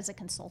started as a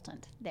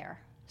consultant there,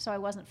 so I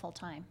wasn't full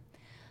time.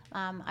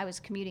 I was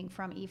commuting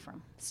from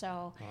Ephraim,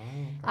 so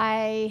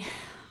I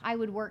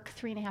would work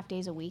 3.5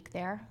 days a week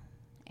there,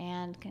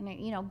 and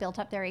built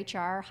up their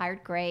HR,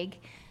 hired Greg.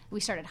 We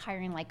started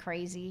hiring like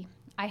crazy.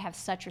 I have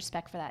such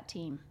respect for that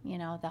team.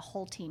 The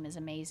whole team is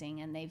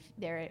amazing, and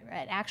they're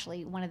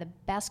actually one of the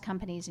best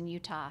companies in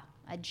Utah,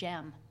 a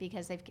gem,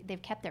 because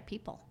they've kept their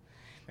people,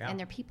 and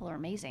their people are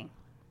amazing.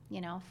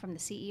 From the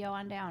CEO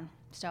on down.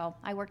 So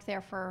I worked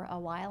there for a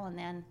while, and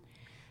then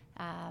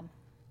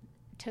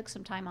took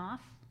some time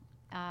off,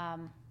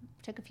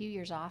 took a few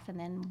years off, and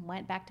then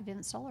went back to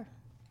Vivint Solar.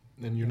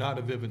 And you're not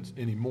a Vivint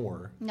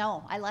anymore.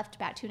 No, I left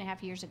about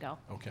 2.5 years ago.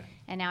 Okay.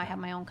 And now I have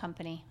my own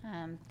company.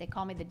 They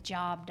call me the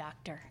job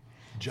doctor.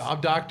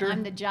 Job doctor?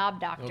 I'm the job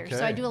doctor. Okay.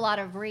 So I do a lot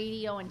of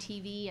radio and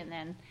TV, and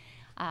then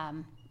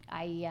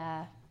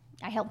I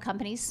help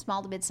companies,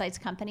 small to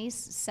mid-sized companies,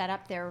 set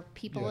up their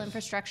people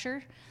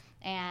infrastructure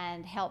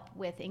and help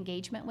with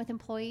engagement with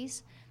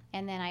employees.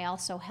 And then I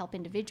also help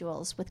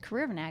individuals with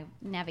career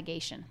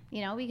navigation,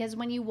 because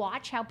when you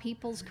watch how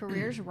people's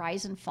careers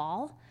rise and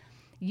fall,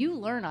 you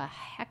learn a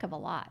heck of a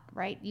lot,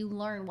 right? You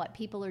learn what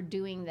people are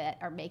doing that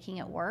are making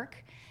it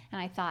work.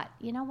 And I thought,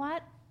 you know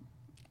what?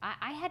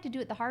 I had to do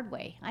it the hard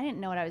way. I didn't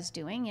know what I was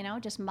doing,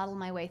 just muddle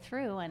my way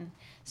through. And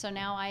so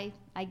now I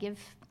give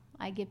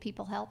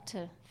people help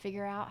to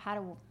figure out how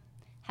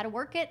to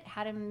work it,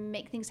 how to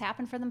make things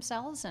happen for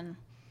themselves, and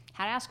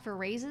how to ask for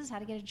raises, how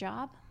to get a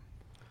job.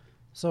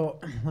 So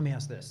let me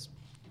ask this.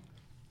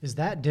 Is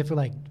that different?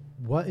 Like,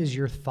 what is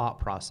your thought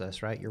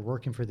process, right? You're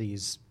working for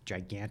these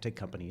gigantic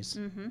companies,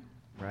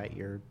 right?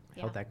 Your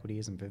Health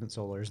Equities and Vivint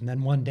Solars. And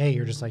then one day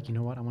you're just like, you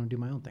know what? I want to do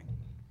my own thing.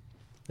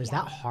 Is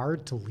that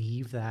hard to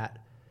leave that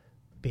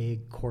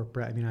big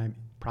corporate? I mean, I'm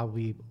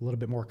probably a little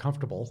bit more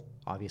comfortable,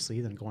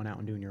 obviously, than going out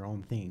and doing your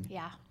own thing.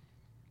 Yeah.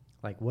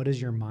 Like, what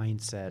is your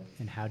mindset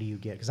and how do you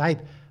get, because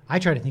I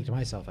try to think to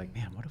myself, like,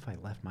 man, what if I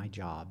left my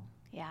job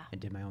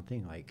and did my own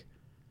thing? Like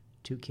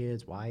 2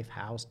 kids, wife,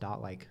 house,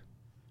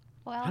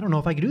 well, I don't know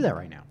if I could do that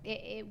right now.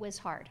 It was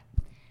hard.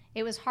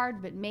 It was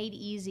hard, but made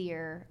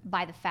easier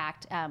by the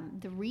fact,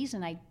 the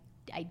reason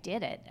I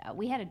did it,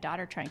 we had a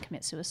daughter try and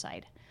commit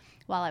suicide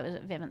while I was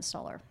at Vivint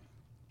Solar.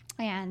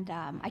 And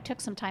I took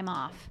some time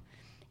off,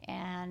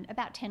 and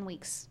about 10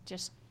 weeks,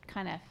 just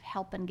kind of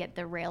helping get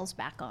the rails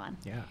back on.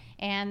 Yeah.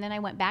 And then I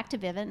went back to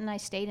Vivint, and I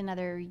stayed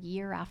another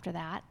year after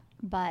that.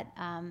 But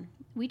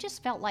we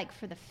just felt like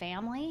for the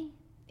family,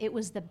 it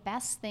was the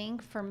best thing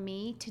for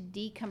me to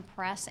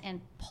decompress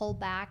and pull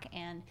back.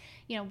 And,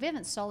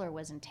 Vivint Solar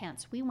was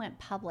intense. We went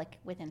public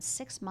within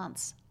 6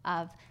 months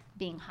of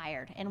being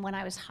hired. And when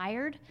I was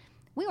hired,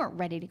 we weren't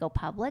ready to go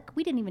public.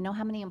 We didn't even know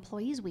how many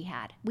employees we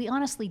had. We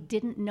honestly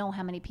didn't know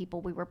how many people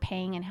we were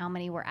paying and how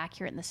many were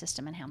accurate in the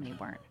system and how many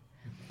weren't.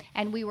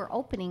 And we were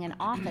opening an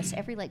office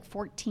every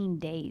 14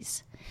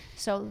 days.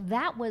 So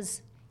that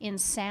was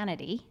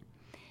insanity.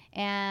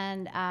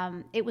 And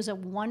it was a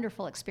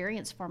wonderful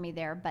experience for me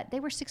there, but they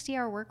were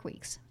 60-hour work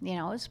weeks. It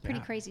was pretty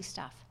crazy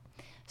stuff.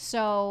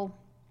 So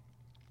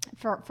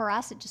for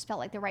us, it just felt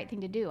like the right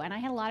thing to do. And I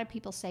had a lot of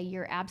people say,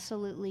 you're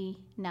absolutely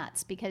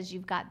nuts because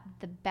you've got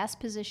the best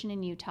position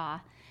in Utah.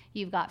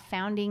 You've got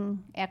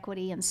founding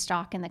equity and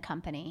stock in the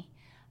company.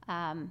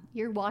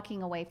 You're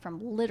walking away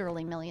from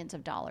literally millions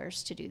of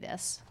dollars to do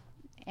this.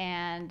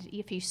 And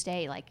if you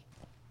stay,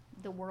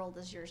 the world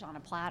is yours on a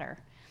platter.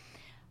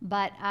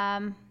 But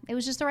it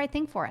was just the right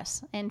thing for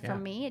us. And for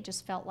me, it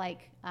just felt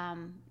like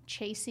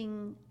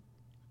chasing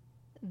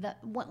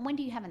when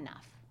do you have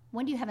enough?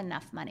 When do you have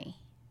enough money?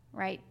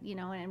 Right,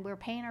 and we're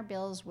paying our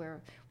bills.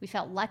 We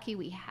felt lucky.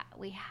 We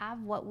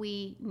have what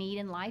we need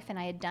in life, and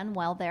I had done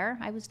well there.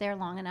 I was there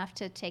long enough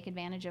to take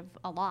advantage of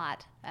a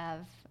lot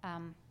of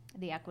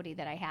the equity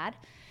that I had.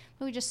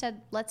 But we just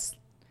said,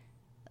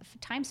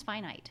 time's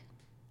finite,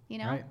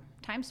 Right.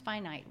 Time's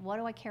finite. What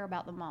do I care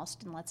about the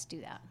most, and let's do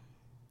that.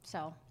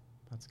 So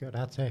that's good.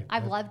 I'd say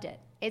I've loved it.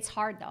 It's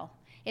hard though.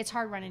 It's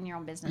hard running your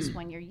own business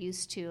when you're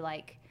used to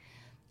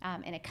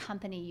in a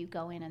company you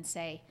go in and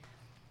say,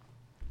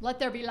 let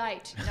there be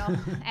light,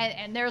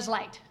 and there's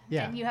light.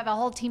 Yeah. And you have a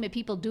whole team of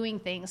people doing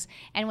things.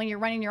 And when you're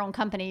running your own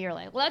company, you're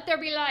like, let there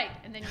be light.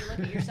 And then you look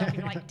at yourself and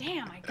you're like,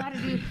 damn, I got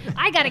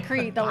to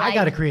create the light. I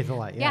got to create the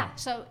light. Yeah.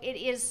 So it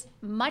is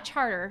much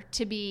harder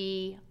to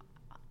be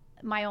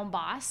my own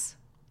boss,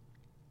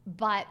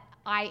 but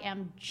I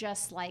am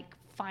just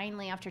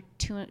finally after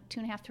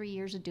 2.5, 3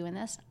 years of doing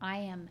this, I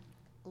am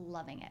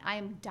loving it. I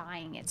am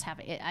dying.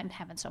 I'm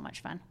having so much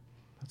fun.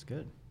 That's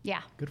good.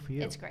 Yeah. Good for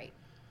you. It's great.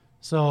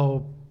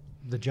 So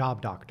the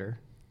job doctor,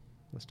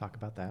 let's talk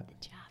about that.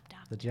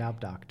 The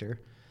job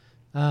doctor.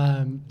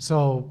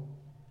 So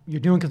you're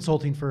doing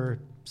consulting for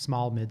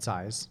small,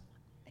 mid-size.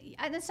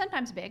 And then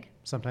sometimes big.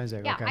 Sometimes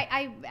big, yeah, okay.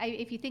 I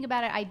if you think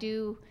about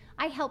it,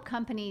 I help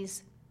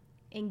companies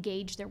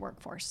engage their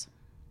workforce,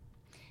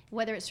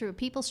 whether it's through a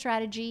people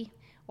strategy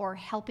or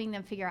helping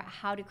them figure out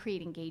how to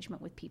create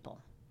engagement with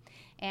people.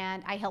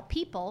 And I help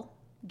people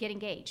get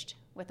engaged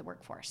with the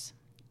workforce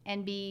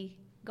and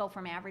go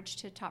from average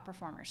to top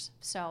performers.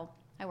 So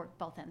I work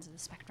both ends of the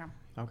spectrum.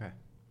 Okay.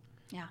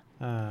 Yeah.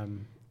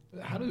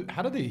 How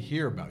do they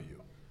hear about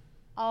you?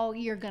 Oh,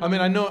 you're gonna. I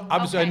mean, I know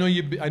obviously okay.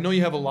 I know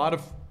you have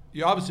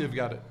you obviously have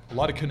got a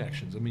lot of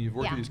connections. I mean, you've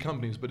worked Yeah. with these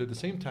companies, but at the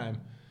same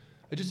time,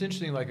 it's just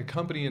interesting. Like a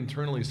company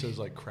internally says,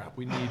 crap,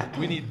 we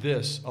need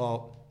this.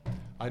 Oh,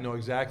 I know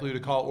exactly who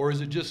to call. Or is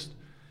it just?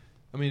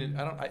 I mean,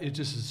 it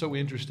just is so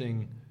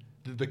interesting.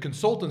 The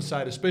consultant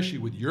side, especially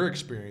with your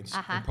experience,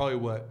 and probably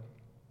what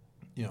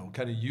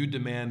kind of you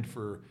demand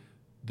for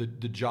the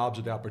jobs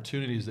or the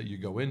opportunities that you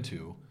go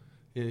into.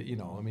 I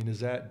mean, is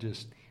that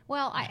just?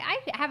 Well, I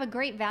have a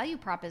great value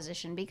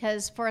proposition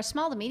because for a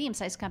small to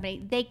medium-sized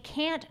company, they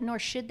can't nor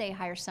should they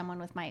hire someone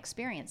with my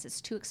experience.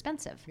 It's too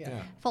expensive,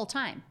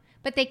 full-time.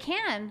 But they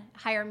can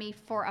hire me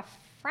for a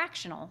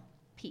fractional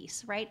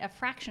piece, right? A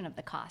fraction of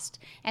the cost.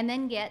 And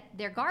then get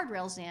their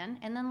guardrails in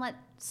and then let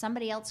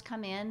somebody else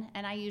come in,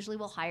 and I usually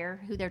will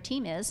hire who their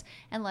team is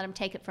and let them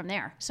take it from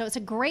there. So it's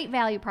a great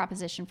value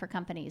proposition for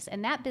companies.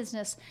 And that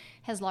business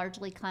has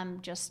largely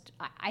come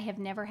I have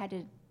never had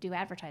to do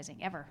advertising,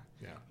 ever.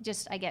 Yeah.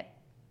 I get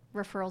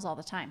referrals all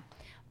the time.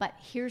 But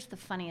here's the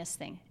funniest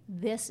thing.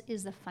 This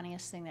is the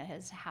funniest thing that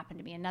has happened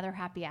to me. Another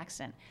happy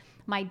accident.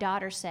 My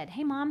daughter said,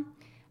 hey, Mom,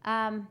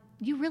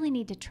 you really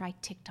need to try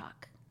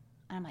TikTok.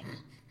 And I'm like,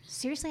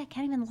 seriously, I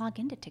can't even log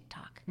into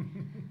TikTok.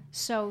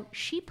 So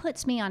she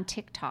puts me on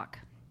TikTok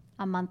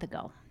a month and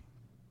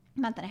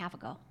a half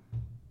ago.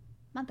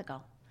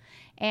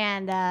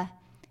 And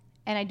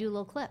I do a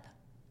little clip.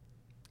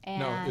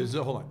 And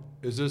hold on.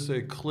 Is this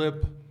a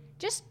clip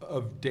just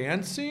of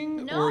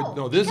dancing? No. Or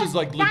no, this is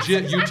like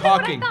legit that's you exactly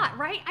talking. What I thought,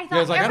 right? I I thought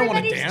was like, I don't wanna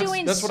everybody's dance.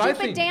 doing That's what I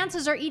stupid think.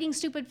 dances or eating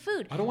stupid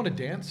food. I don't want to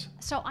dance.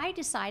 So I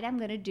decide I'm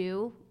going to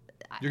do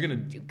You're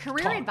going to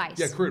career talk. advice.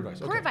 Yeah, career advice.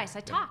 Career advice.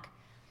 I talk.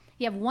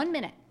 You have 1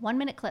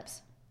 minute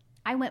clips.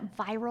 I went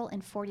viral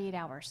in 48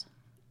 hours.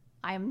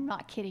 I am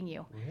not kidding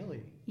you.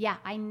 Really? Yeah,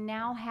 I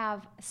now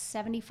have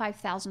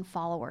 75,000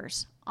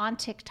 followers on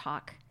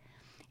TikTok,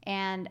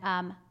 and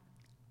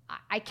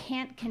I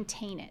can't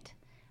contain it.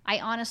 I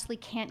honestly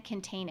can't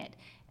contain it.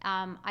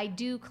 I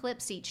do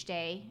clips each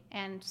day,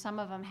 and some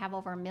of them have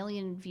over 1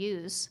 million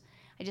views.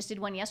 I just did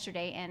one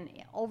yesterday, and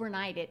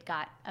overnight it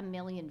got 1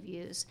 million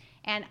views.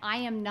 And I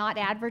am not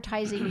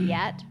advertising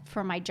yet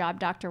for my Job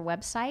Doctor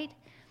website,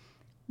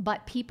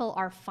 but people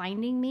are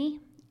finding me,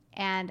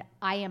 and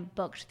I am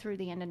booked through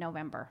the end of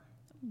November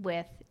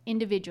with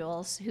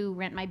individuals who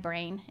rent my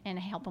brain and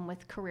help them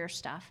with career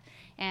stuff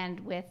and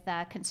with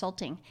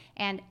consulting.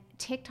 And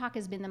TikTok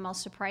has been the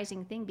most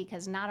surprising thing,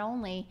 because not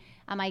only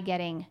am I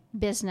getting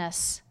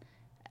business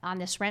on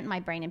this Rent My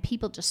Brain and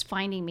people just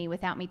finding me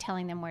without me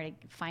telling them where to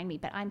find me,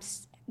 but I'm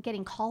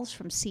getting calls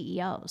from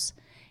CEOs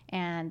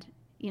and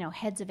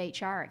heads of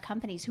HR at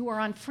companies who are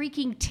on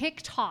freaking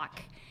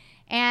TikTok.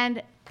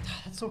 And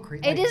that's so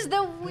crazy. It is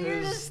the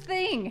weirdest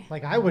thing.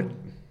 Like I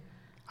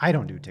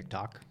don't do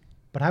TikTok,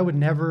 but I would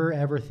never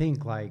ever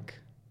think like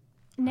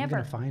Never.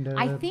 I'm gonna find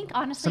I think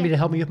honestly somebody to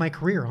help me with my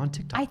career on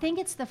TikTok. I think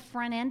it's the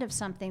front end of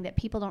something that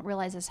people don't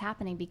realize is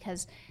happening,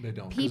 because they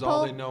don't. Because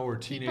all they know are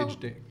teenage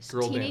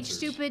teenage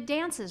stupid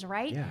dances,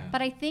 right? Yeah.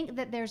 But I think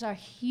that there's a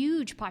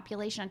huge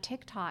population on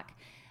TikTok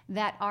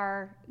that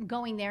are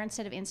going there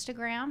instead of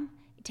Instagram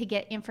to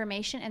get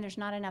information, and there's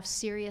not enough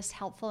serious,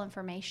 helpful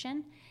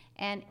information.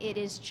 And it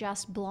is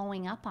just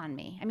blowing up on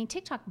me. I mean,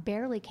 TikTok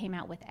barely came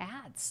out with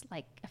ads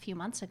like a few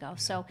months ago. Yeah.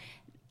 So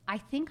I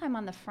think I'm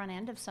on the front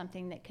end of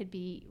something that could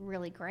be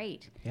really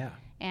great. Yeah.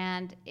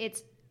 And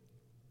it's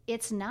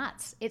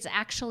nuts. It's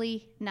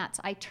actually nuts.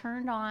 I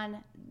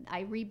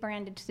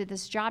rebranded to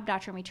this Job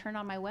Doctor, and we turned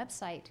on my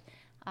website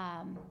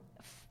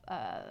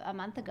a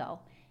month ago.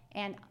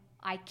 And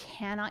I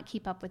cannot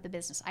keep up with the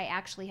business. I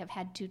actually have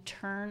had to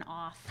turn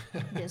off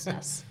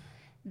business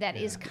that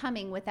is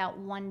coming without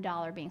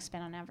 $1 being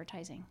spent on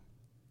advertising.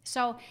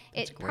 So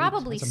it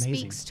probably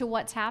speaks to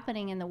what's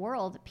happening in the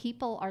world.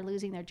 People are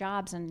losing their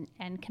jobs and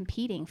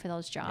competing for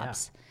those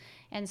jobs.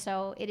 Yeah. And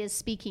so it is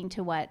speaking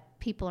to what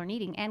people are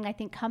needing. And I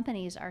think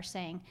companies are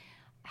saying,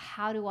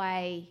 how do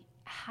I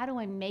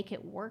make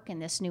it work in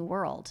this new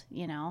world?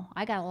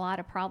 I got a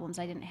lot of problems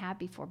I didn't have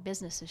before.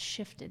 Business has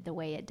shifted the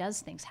way it does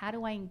things. How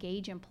do I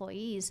engage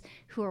employees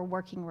who are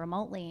working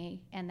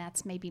remotely? And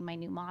that's maybe my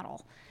new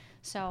model.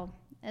 So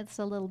it's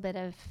a little bit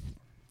of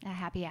a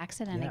happy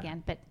accident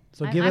again, but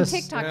so I'm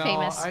TikTok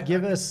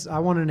famous. I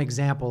want an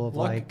example of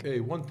luck, hey,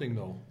 one thing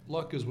though,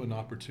 luck is when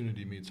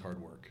opportunity meets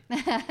hard work.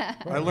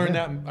 I learned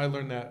that, I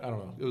don't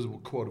know, it was a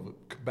quote of a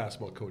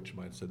basketball coach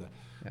might have said that.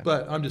 Yeah.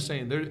 But I'm just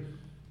saying,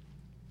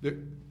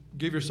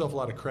 give yourself a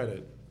lot of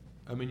credit.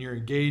 I mean, you're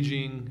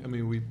engaging. I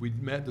mean, we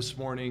met this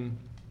morning.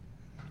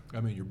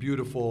 I mean, you're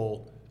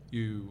beautiful.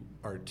 You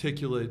are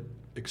articulate,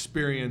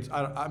 experienced.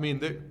 I mean,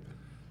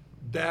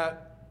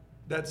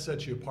 that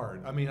sets you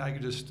apart. I mean, I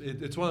could just,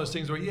 it's one of those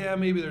things where,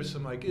 maybe there's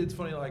some, like, it's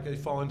funny, like I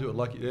fall into it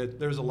lucky.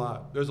 There's a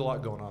lot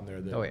going on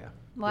there. Oh, yeah.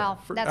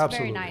 Well, that's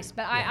absolutely very nice.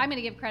 But I'm going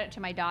to give credit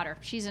to my daughter.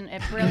 She's a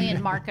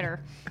brilliant marketer,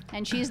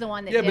 and she's the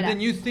one that did but then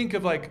you think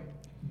of, like,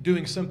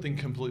 doing something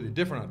completely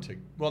different on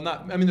TikTok. Well,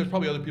 there's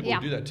probably other people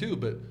who do that too,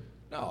 but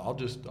no,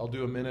 I'll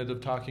do a minute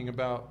of talking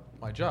about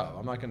my job.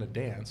 I'm not going to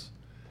dance,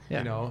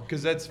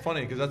 because that's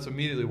funny, because that's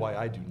immediately why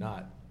I do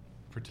not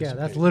participate.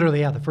 Yeah, that's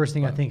literally, the first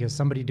thing I think is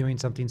somebody doing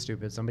something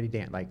stupid, somebody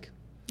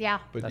Yeah.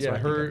 But that's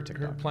her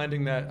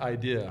planting that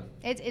idea.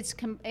 It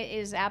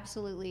is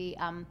absolutely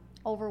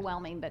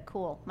overwhelming, but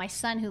cool. My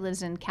son, who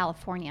lives in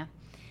California,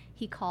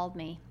 he called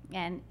me,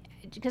 and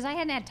because I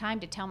hadn't had time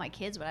to tell my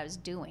kids what I was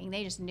doing,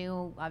 they just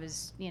knew I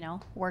was,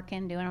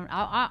 working, doing.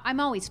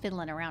 I'm always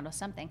fiddling around with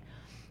something,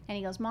 and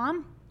he goes,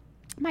 "Mom,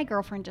 my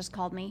girlfriend just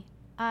called me.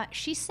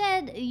 She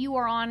said you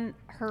are on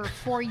her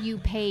For You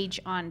page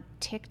on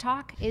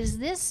TikTok. Is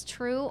this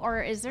true,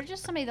 or is there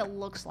just somebody that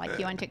looks like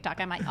you on TikTok?"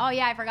 I'm like, "Oh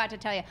yeah, I forgot to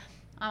tell you,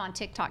 I'm on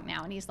TikTok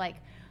now." And he's like,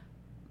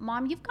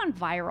 "Mom, you've gone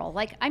viral.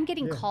 Like, I'm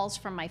getting calls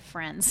from my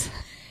friends."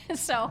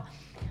 So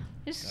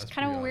it's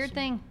kind of a weird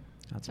thing.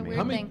 That's a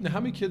weird thing. How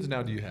many kids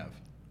now do you have?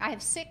 I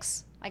have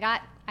 6. I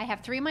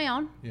have 3 of my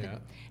own. Yeah.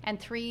 And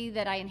 3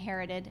 that I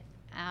inherited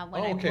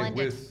when I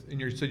blended.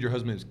 And you said your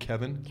husband is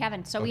Kevin?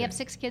 Kevin. So we have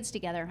 6 kids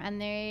together, and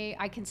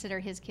I consider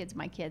his kids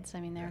my kids.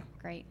 I mean, they're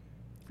great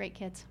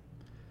kids.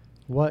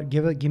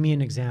 Give me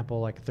an example,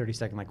 like a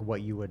 30-second, like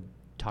what you would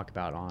talk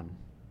about on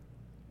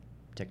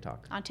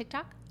TikTok. On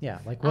TikTok? Yeah,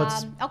 like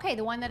what's... okay,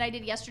 the one that I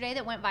did yesterday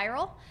that went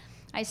viral,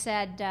 I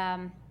said,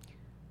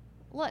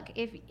 look,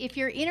 if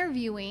you're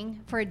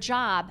interviewing for a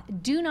job,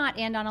 do not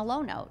end on a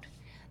low note.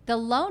 The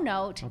low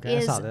note Okay,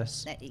 is. I saw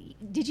this.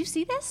 Did you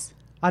see this?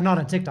 Not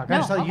on TikTok. I No,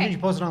 just saw okay. you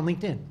posted on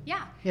LinkedIn.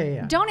 Yeah.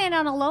 Yeah. Don't end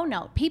on a low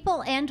note.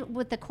 People end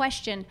with the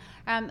question,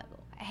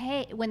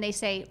 hey, when they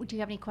say, do you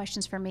have any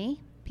questions for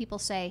me? People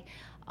say,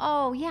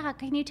 oh, yeah,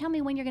 can you tell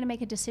me when you're going to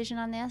make a decision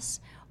on this?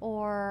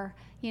 Or,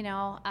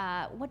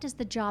 what does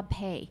the job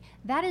pay?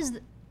 That is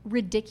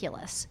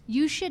ridiculous.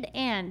 You should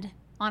end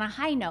on a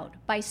high note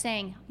by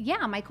saying,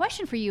 yeah, my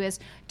question for you is,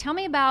 tell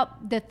me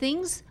about the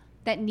things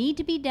that need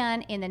to be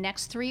done in the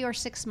next 3 or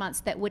 6 months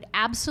that would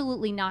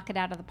absolutely knock it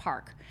out of the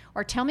park.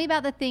 Or tell me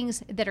about the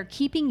things that are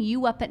keeping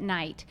you up at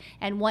night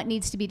and what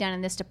needs to be done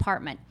in this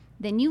department.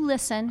 Then you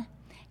listen,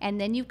 and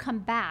then you come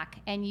back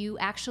and you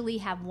actually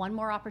have one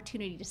more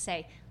opportunity to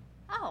say,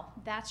 oh,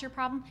 that's your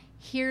problem?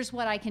 Here's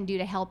what I can do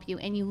to help you.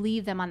 And you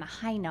leave them on the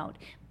high note.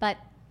 But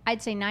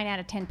I'd say 9 out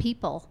of 10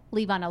 people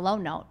leave on a low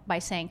note by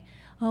saying,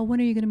 oh, when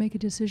are you going to make a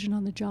decision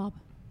on the job?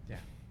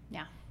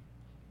 Yeah.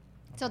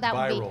 So that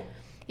would be... Viral.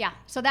 Yeah,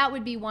 so that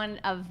would be one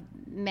of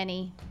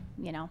many,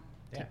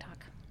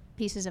 TikTok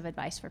pieces of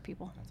advice for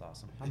people. That's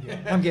awesome.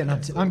 I'm getting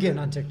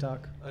on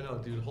TikTok. I know,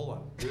 dude. Hold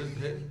on.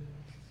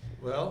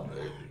 Well,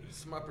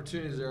 some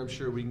opportunities there. I'm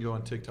sure we can go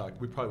on TikTok.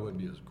 We probably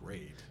wouldn't be as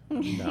great.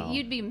 No.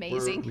 You'd be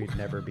amazing. We'd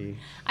never be.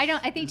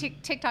 I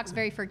think TikTok's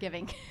very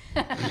forgiving.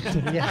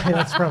 Yeah,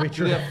 that's probably Do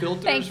true. they have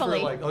filters Thankfully.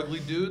 for like ugly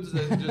dudes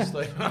that just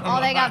like? Oh,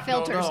 they got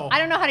filters. I don't know. I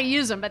don't know how to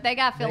use them, but they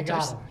got They filters.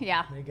 got 'em.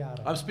 Yeah. They got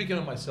 'em. I'm speaking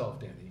of myself,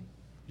 Danny.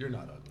 You're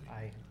not ugly.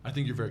 I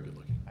think you're very good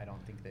looking. I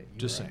don't think that you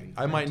Just are saying.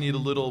 ugly. I might need a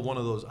little one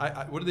of those.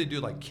 What do they do?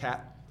 Like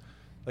cat?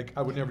 Like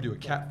I would never do a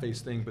cat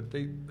face thing, but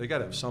they got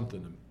to have something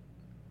to,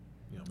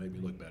 make me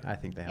look better. I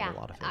think they have Yeah, a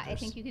lot of filters. I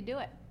think you could do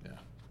it. Yeah.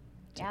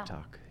 Yeah.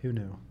 TikTok. Who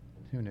knew?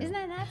 Isn't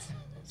that nuts?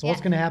 So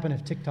what's going to happen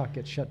if TikTok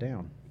gets shut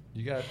down?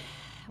 You got.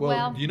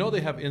 Well- Well, they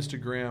have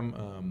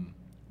Instagram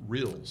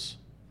Reels.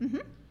 Mm-hmm.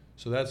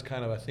 So that's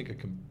kind of, I think,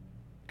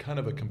 kind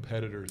of a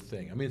competitor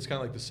thing. I mean, it's kind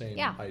of like the same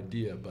Yeah.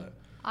 idea, but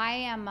I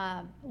am,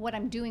 what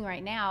I'm doing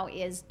right now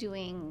is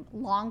doing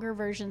longer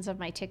versions of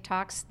my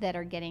TikToks that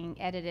are getting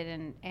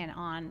edited and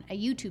on a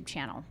YouTube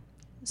channel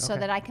so Okay.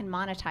 that I can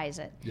monetize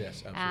it.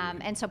 yes,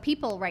 absolutely. And so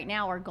people right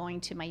now are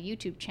going to my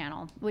YouTube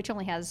channel, which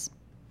only has,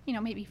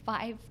 maybe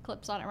 5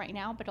 clips on it right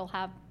now, but it'll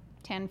have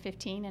 10,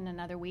 15 in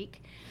another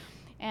week.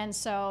 And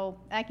so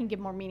I can give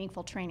more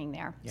meaningful training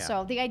there. Yeah.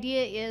 So the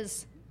idea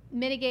is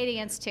mitigate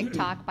against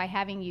TikTok by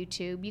having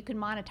YouTube. You can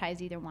monetize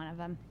either one of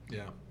them.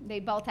 Yeah. They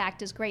both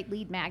act as great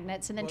lead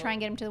magnets, and then try and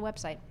get them to the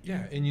website.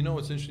 Yeah, and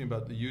what's interesting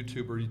about the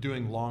YouTube or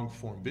doing long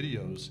form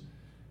videos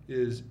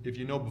is if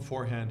you know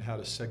beforehand how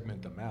to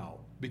segment them out.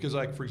 Because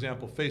like, for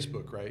example,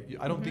 Facebook, right?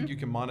 I don't think you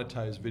can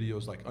monetize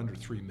videos like under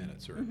 3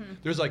 minutes or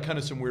there's like kind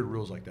of some weird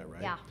rules like that,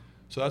 right? Yeah.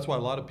 So that's why a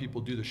lot of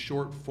people do the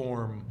short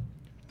form,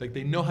 like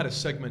they know how to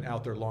segment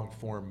out their long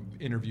form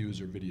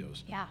interviews or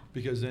videos. Yeah.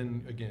 Because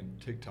then again,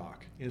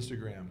 TikTok,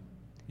 Instagram,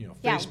 Yeah,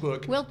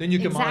 Facebook, then you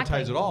can exactly.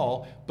 monetize it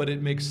all, but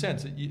it makes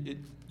sense.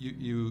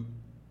 You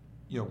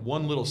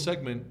one little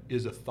segment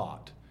is a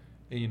thought,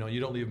 and you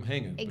don't leave them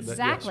hanging. But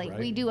Exactly. yes, right?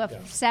 We do a Yeah.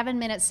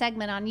 7-minute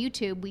segment on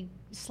YouTube. We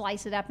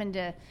slice it up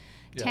into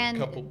 10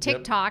 couple- yep.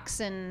 TikToks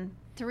and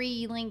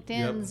 3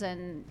 LinkedIns Yep.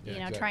 and,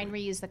 Yeah, try and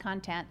reuse the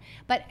content.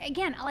 But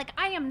again, like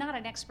I am not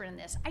an expert in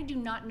this. I do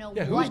not know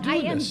Yeah, who's what I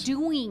doing am this?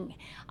 doing.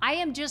 I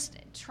am just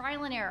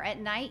trial and error. At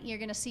night, you're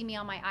going to see me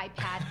on my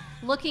iPad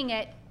looking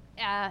at,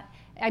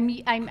 I'm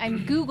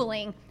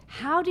Googling,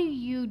 how do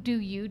you do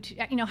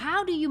YouTube?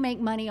 How do you make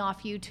money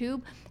off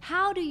YouTube?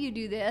 How do you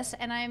do this?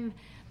 And I'm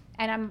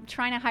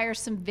trying to hire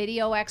some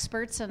video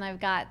experts, and I've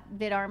got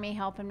VidArmy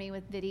helping me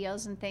with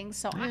videos and things.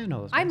 So I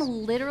know those I'm guys.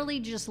 literally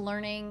just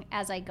learning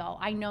as I go.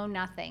 I know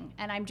nothing,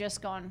 and I'm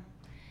just going.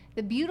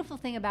 The beautiful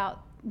thing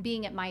about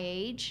being at my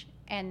age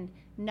and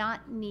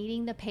not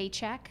needing the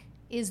paycheck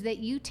is that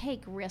you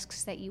take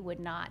risks that you would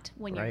not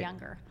when you're Right.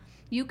 younger.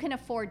 You can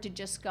afford to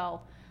just go,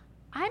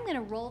 I'm going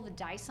to roll the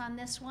dice on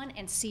this one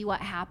and see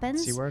what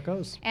happens. See where it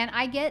goes. And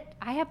I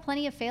have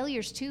plenty of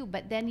failures too,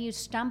 but then you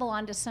stumble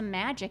onto some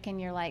magic and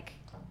you're like,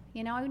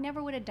 I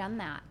never would have done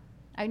that.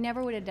 I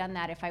never would have done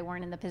that if I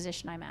weren't in the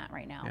position I'm at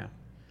right now. Yeah.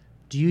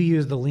 Do you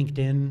use the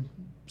LinkedIn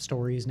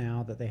stories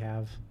now that they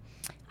have?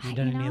 Have you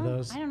done any of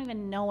those? I don't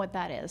even know what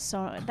that is.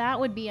 So that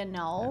would be a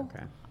no.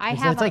 Okay.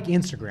 It's It's like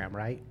Instagram,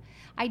 right?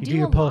 I You do do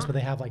your a post, lot- but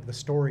they have like the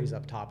stories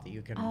up top that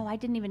you can. Oh, I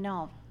didn't even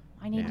know.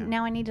 Yeah.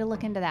 Now I need to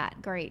look into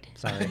that. Great.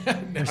 Sorry. Now,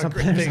 There's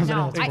something, great there's thing. something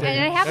No, else. I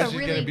have That's a just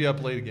really gonna be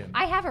up late again.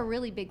 I have a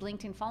really big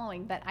LinkedIn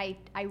following, but I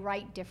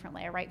write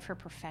differently. I write for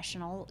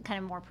kind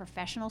of more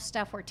professional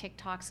stuff where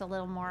TikTok's a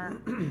little more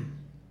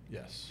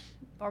Yes.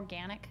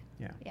 organic.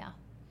 Yeah. Yeah.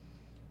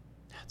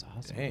 That's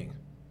awesome. Dang.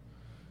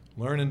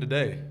 Learning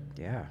today.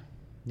 Yeah.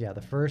 Yeah. The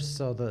first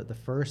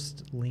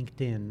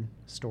LinkedIn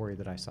story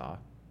that I saw,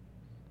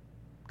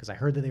 because I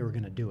heard that they were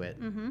going to do it.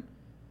 Mm-hmm.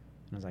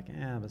 And I was like,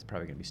 that's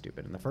probably going to be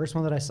stupid. And the first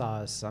one that I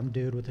saw is some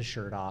dude with his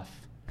shirt off.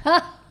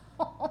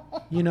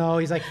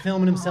 He's like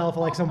filming himself at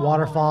like some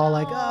waterfall,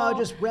 like,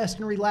 just rest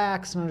and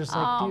relax. And I'm just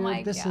like, Oh my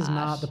dude, this is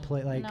not gosh. the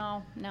play. Like,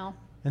 no.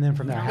 And then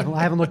from there, I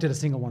haven't looked at a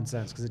single one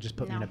since because it just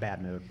put me in a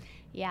bad mood.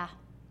 Yeah.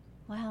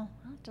 Well,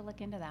 I'll have to look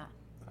into that.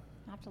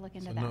 I'll have to look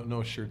into So that.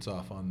 no shirts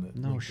off on the.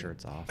 No LinkedIn.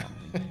 shirts off. On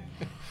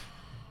LinkedIn.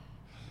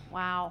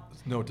 Wow.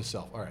 Note to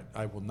self. All right,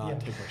 I will not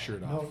take my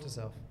shirt off. Note to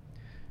self.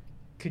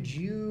 Could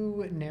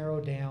you narrow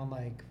down,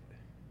 like,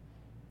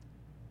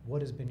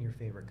 what has been your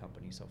favorite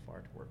company so far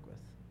to work with?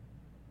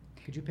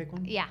 Could you pick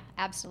one? Yeah,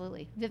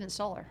 absolutely. Vivint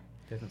Solar.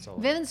 Vivint Solar.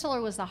 Vivint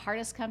Solar was the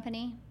hardest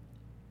company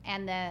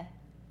and the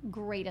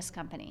greatest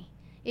company.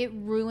 It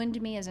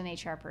ruined me as an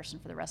HR person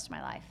for the rest of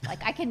my life. Like,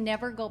 I can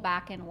never go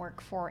back and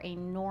work for a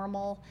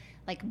normal,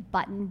 like,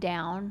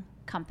 button-down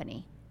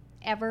company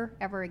ever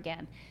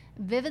again.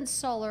 Vivint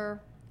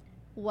Solar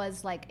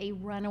was like a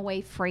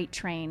runaway freight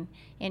train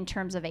in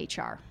terms of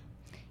HR.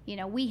 You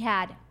know, we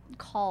had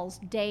calls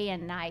day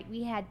and night.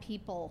 We had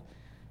people,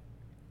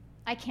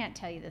 I can't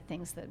tell you the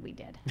things that we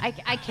did. I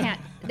can't.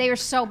 They were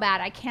so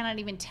bad. I cannot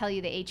even tell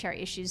you the HR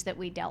issues that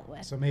we dealt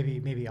with. So maybe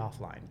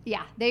offline.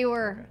 Yeah, they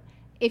were, Okay.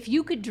 If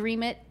you could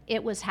dream it,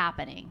 it was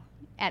happening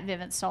at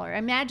Vivint Solar.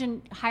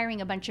 Imagine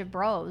hiring a bunch of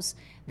bros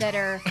that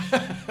are,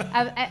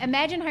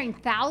 imagine hiring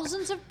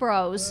thousands of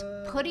bros,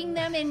 putting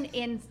them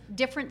in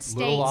different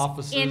Little states,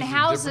 offices in in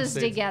houses different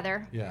states.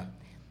 together. Yeah.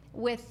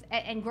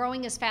 And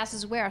growing as fast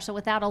as we are, so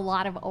without a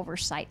lot of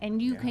oversight. And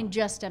you Yeah. can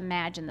just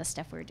imagine the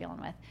stuff we were dealing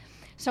with.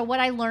 So what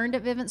I learned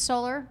at Vivint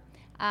Solar,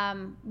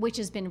 which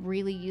has been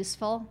really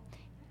useful,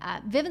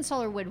 Vivint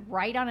Solar would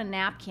write on a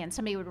napkin,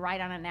 somebody would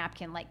write on a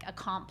napkin like a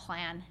comp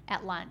plan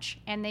at lunch,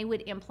 and they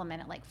would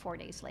implement it like 4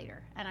 days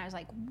later. And I was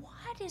like,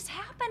 what is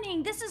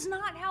happening? This is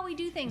not how we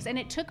do things. And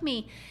it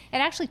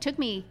actually took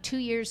me 2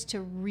 years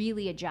to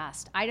really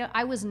adjust.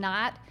 I was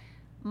not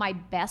my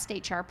best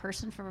HR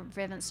person for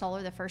Vivint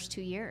Solar the first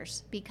 2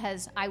 years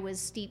because I was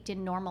steeped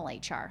in normal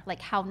HR, like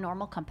how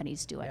normal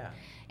companies do it. Yeah.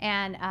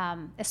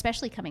 And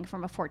especially coming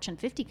from a Fortune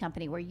 50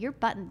 company where you're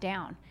buttoned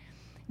down.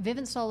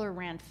 Vivint Solar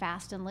ran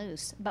fast and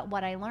loose, but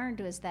what I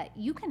learned was that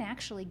you can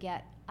actually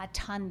get a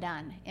ton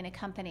done in a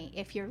company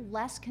if you're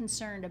less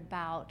concerned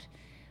about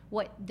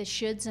what the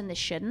shoulds and the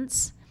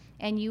shouldn'ts,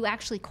 and you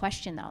actually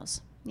question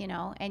those, you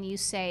know, and you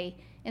say,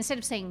 instead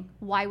of saying,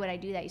 why would I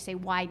do that? You say,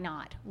 why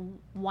not?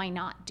 Why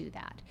not do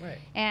that? Right.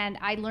 And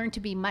I learned to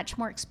be much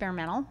more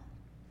experimental,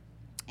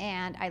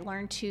 and I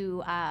learned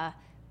to,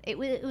 it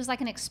was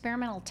like an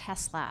experimental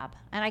test lab,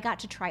 and I got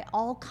to try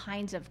all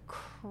kinds of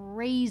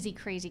crazy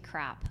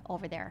crap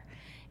over there.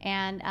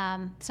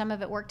 And some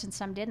of it worked and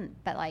some didn't,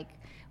 but like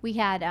we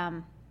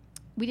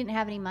didn't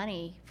have any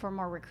money for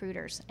more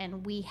recruiters,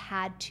 and we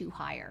had to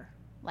hire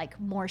like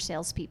more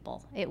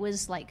salespeople. It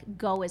was like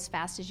go as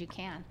fast as you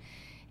can.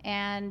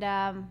 And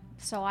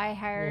so I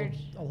hired.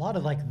 Well, a lot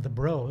of like the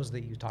bros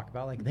that you talk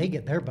about, like they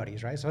get their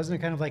buddies, right? So isn't it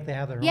kind of like they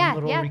have their Yeah, own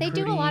little yeah, they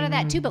do a lot of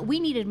that too, recruiting- but we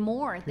needed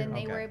more than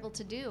they were Okay. able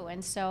to do.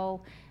 And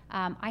so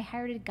I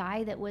hired a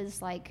guy that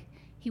was like,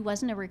 he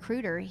wasn't a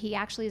recruiter. He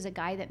actually is a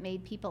guy that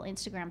made people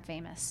Instagram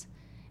famous.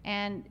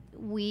 And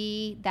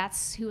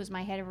that's who was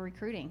my head of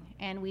recruiting.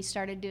 And we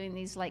started doing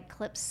these like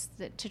clips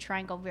to try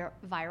and go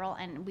viral.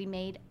 And we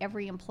made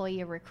every employee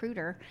a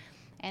recruiter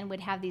and would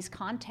have these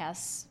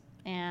contests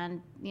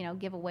and, you know,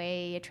 give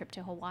away a trip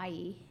to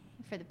Hawaii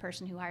for the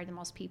person who hired the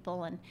most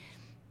people. And,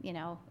 you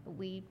know,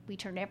 we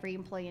turned every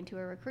employee into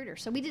a recruiter.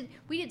 So we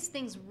did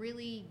things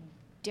really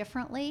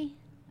differently.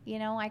 You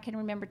know, I can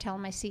remember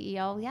telling my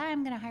CEO, yeah,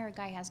 I'm going to hire a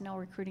guy who has no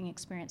recruiting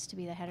experience to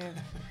be the head of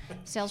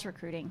sales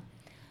recruiting.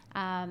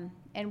 And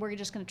we're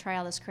just going to try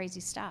all this crazy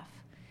stuff.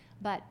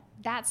 But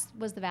that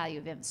was the value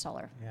of Vivint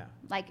Solar. Yeah.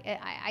 Like,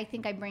 I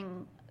think I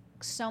bring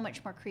so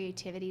much more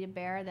creativity to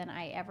bear than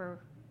I ever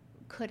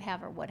could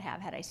have or would have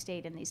had I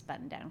stayed in these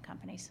button-down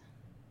companies.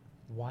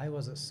 Why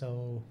was it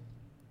so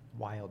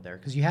wild there?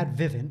 Because you had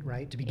Vivint,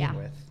 right, to begin Yeah.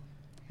 with,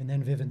 and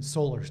then Vivint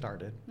Solar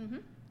started. Mm-hmm.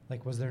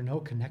 Like, was there no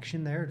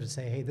connection there to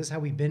say, hey, this is how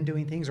we've been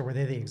doing things, or were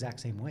they the exact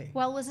same way?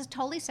 Well, it was a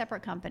totally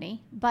separate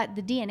company, but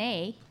the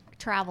DNA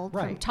traveled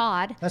from Right.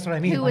 Todd, That's what I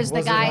mean. who Like, was the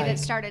was it guy like- that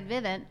started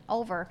Vivint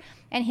over,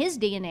 and his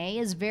DNA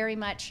is very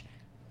much.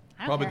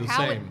 I don't Probably care the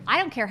how same. I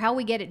don't care how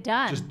we get it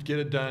done, Just get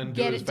it done. Do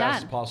Get it as it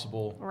fast done. as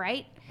possible.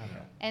 right?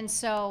 Okay. And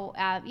so,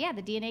 yeah,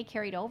 the DNA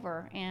carried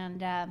over,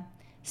 and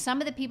some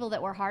of the people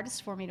that were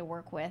hardest for me to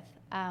work with,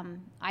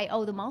 I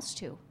owe the most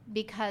to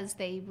because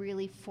they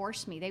really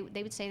forced me. They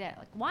would say that,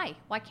 like, why?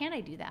 Why can't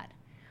I do that?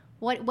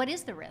 What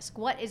is the risk?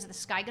 What is the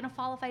sky going to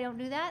fall if I don't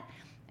do that?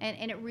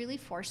 And it really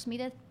forced me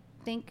to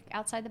think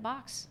outside the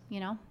box, you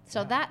know?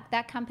 So Yeah.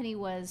 that company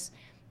was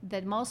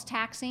the most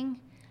taxing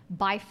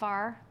by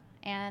far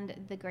and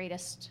the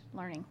greatest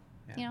learning,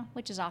 Yeah. you know,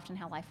 which is often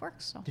how life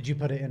works. So, Did you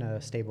put it in a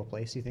stable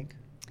place, you think?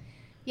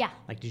 yeah.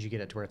 Like, did you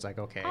get it to where it's like,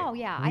 okay, Oh,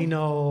 yeah, we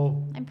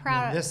know I'm proud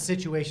when of- this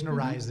situation Mhm.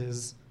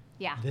 arises,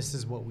 Yeah. this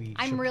is what we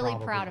I'm should really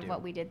probably proud of do.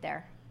 what we did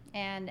there.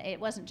 And it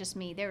wasn't just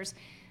me. There's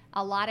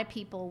a lot of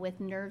people with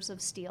nerves of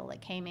steel that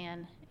came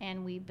in,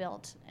 and we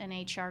built an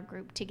HR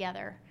group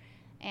together.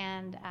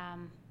 And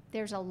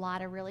there's a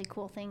lot of really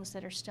cool things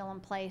that are still in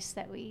place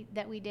that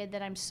we did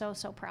that I'm so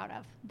proud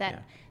of.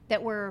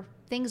 That were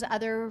things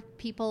other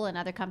people and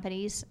other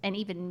companies and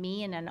even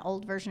me and an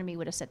old version of me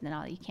would have said,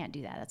 no, you can't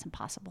do that. That's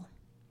impossible.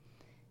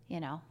 You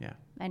know. Yeah.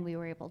 And we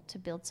were able to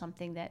build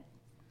something that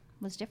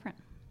was different.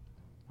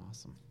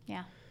 Awesome.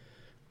 Yeah.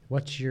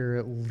 What's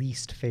your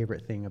least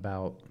favorite thing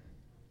about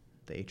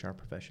the HR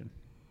profession?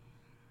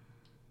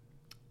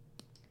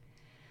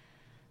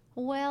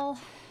 Well,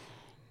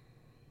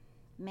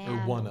 man. Or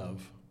one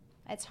of.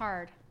 It's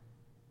hard.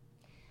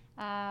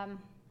 I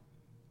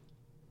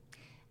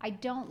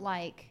don't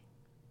like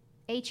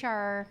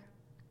HR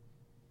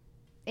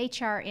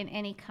in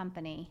any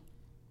company.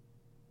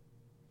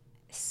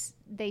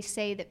 They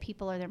say that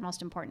people are their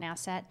most important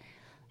asset,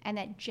 and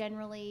that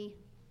generally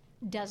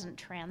doesn't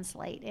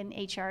translate. And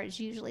HR is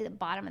usually the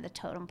bottom of the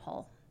totem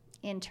pole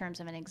in terms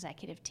of an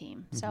executive team.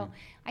 Mm-hmm. So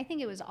I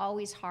think it was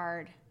always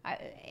hard.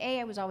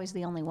 I was always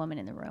the only woman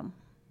in the room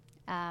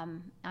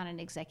on an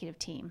executive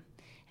team.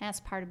 And that's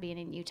part of being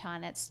in Utah,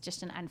 and that's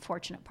just an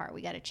unfortunate part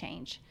we got to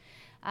change.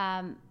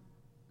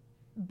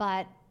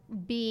 But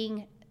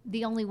being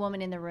the only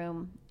woman in the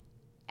room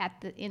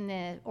in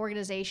the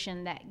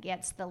organization that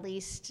gets the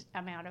least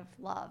amount of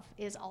love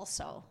is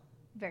also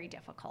very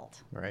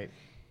difficult. Right.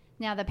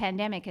 Now, the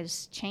pandemic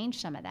has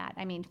changed some of that.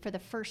 I mean, for the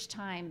first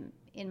time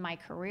in my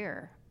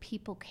career,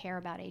 people care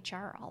about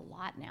HR a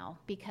lot now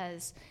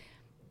because,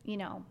 you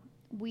know,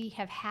 we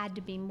have had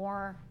to be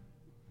more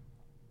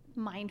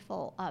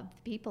mindful of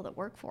the people that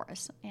work for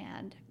us,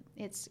 and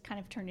it's kind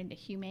of turned into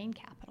humane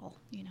capital,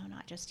 you know,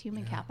 not just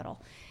human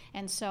capital.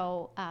 And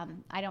so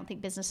I don't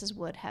think businesses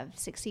would have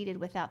succeeded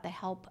without the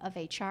help of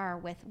HR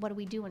with what do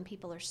we do when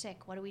people are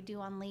sick? What do we do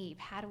on leave?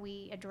 How do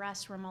we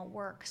address remote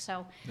work?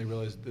 So they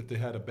realized that they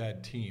had a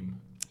bad team.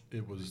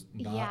 It was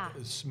not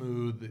as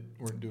smooth. They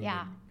weren't doing it.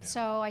 Yeah.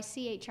 So I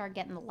see HR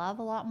getting the love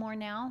a lot more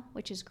now,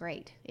 which is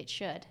great. It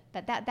should.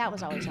 But that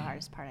was always the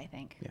hardest part, I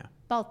think. Yeah.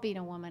 Both being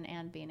a woman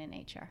and being in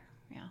HR.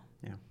 Yeah.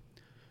 Yeah.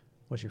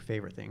 What's your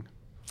favorite thing?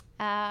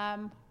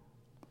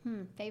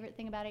 Favorite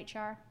thing about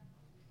HR?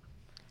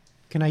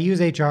 Can I use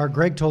HR?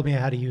 Greg told me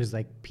how to use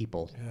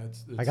people. Yeah,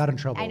 I got in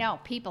trouble. I know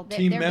people. They're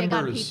team big on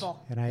members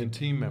people. and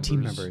team members.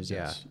 Team members, yeah.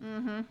 Yes.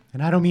 Mm-hmm.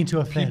 And I don't mean to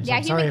offend. Yeah, so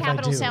I'm sorry human if I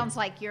capital do. sounds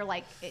like you're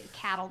like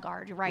cattle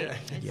guard, right?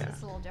 Yeah.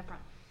 It's a little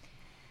different.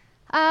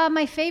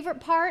 My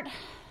favorite part,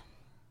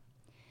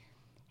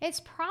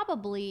 it's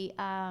probably,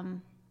 I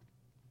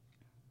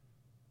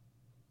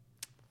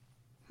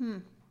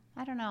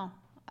don't know.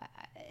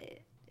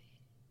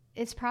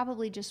 It's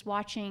probably just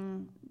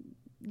watching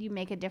you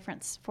make a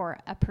difference for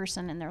a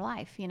person in their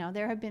life. You know,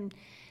 there have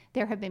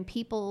been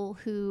people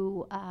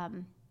who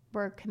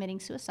were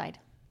committing suicide,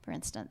 for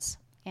instance,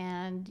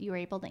 and you were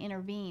able to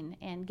intervene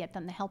and get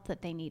them the help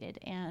that they needed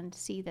and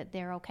see that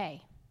they're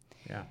okay.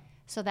 Yeah.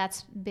 So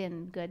that's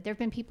been good. There have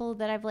been people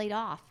that I've laid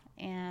off,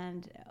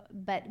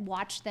 but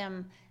watch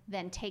them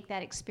then take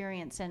that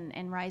experience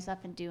and rise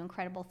up and do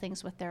incredible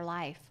things with their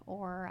life,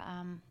 or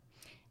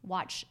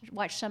watch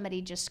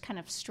somebody just kind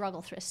of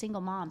struggle through, a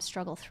single mom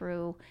struggle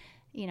through,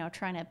 you know,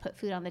 trying to put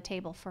food on the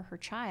table for her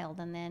child,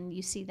 and then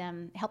you see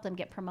them help them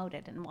get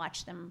promoted and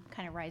watch them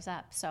kind of rise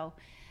up. So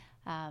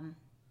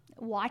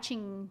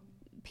watching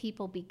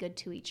people be good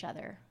to each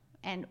other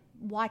and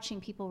watching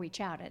people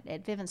reach out.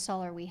 At Vivint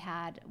Solar, we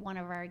had one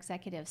of our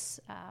executives,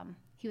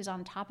 he was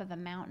on top of a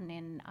mountain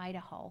in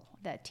Idaho,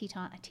 the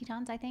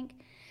Tetons, I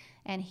think,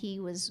 and he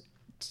was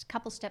a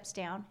couple steps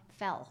down,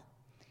 fell,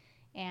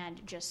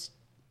 and just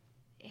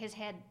his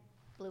head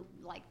blew,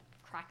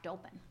 cracked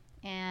open.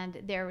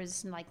 And there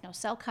was no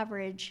cell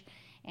coverage,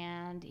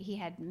 and he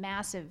had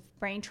massive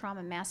brain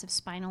trauma, massive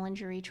spinal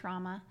injury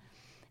trauma,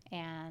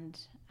 and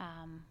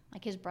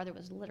his brother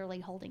was literally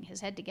holding his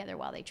head together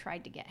while they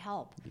tried to get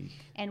help.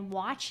 And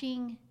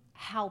watching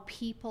how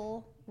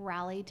people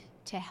rallied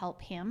to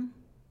help him,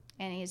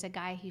 and he's a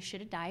guy who should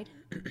have died,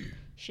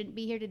 shouldn't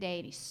be here today,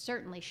 and he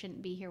certainly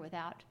shouldn't be here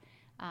without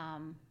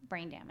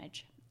brain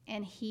damage.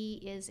 And he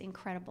is an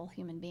incredible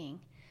human being.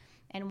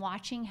 And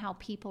watching how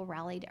people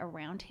rallied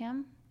around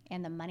him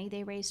and the money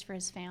they raised for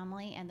his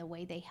family and the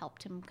way they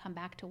helped him come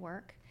back to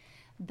work,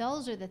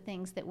 those are the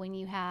things that when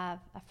you have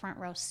a front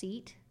row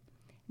seat,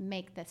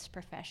 make this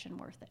profession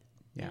worth it.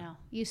 Yeah. You know,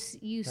 you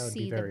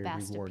see the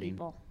best rewarding. Of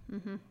people.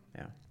 Mm-hmm.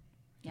 Yeah.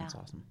 That's Yeah.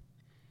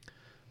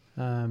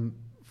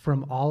 awesome.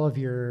 From all of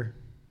your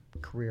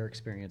career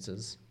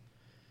experiences,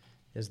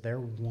 is there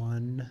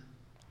one,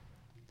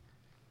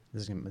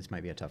 this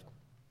might be a tough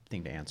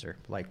thing to answer,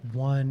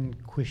 one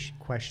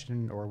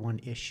question or one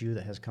issue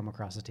that has come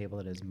across the table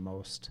that is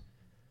most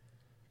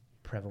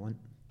prevalent?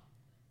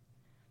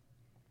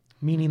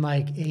 Meaning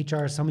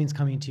HR, somebody's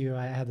coming to you.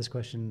 I had this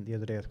question the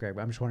other day with Greg,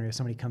 but I'm just wondering if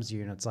somebody comes to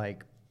you and it's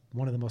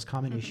one of the most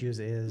common issues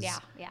is Yeah,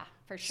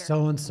 for sure.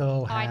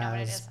 so-and-so I know what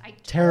it has is. I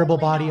terrible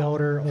totally body know.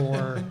 odor,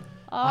 or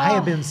I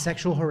have been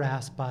sexual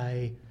harassed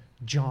by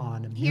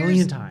John a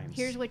million times.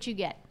 Here's what you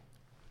get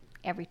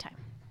every time.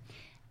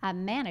 A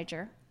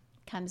manager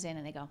comes in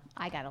and they go,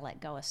 I got to let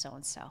go of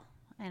so-and-so.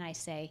 And I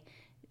say,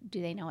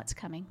 do they know it's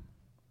coming?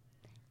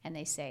 And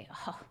they say,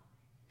 oh,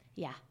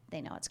 yeah, they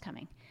know it's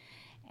coming.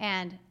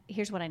 And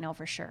here's what I know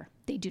for sure.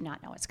 They do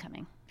not know it's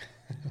coming.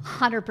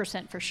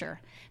 100% for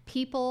sure.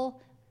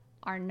 People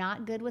are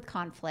not good with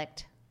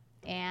conflict.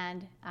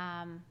 And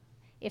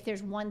if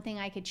there's one thing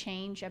I could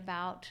change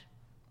about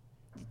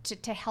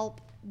to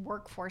help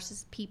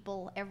workforces,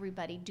 people,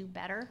 everybody do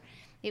better,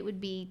 it would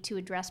be to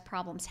address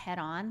problems head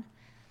on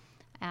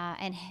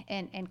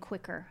and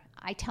quicker.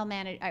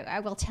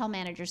 I will tell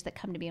managers that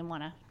come to me and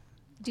want to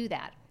do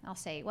that. I'll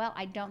say, well,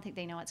 I don't think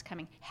they know it's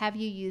coming. Have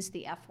you used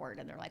the F word?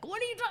 And they're like,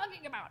 what are you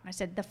talking about? And I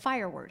said, the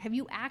fire word. Have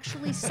you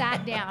actually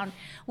sat down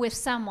with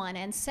someone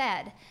and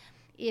said,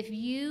 if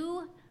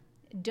you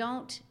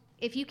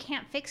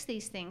can't fix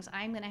these things,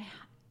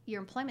 your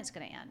employment's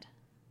going to end?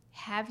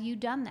 Have you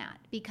done that?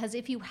 Because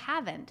if you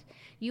haven't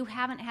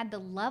had the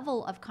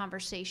level of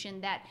conversation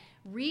that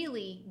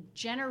really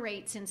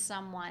generates in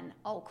someone,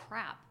 oh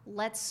crap,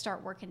 let's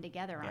start working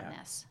together on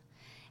this.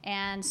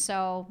 And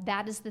so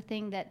that is the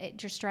thing that it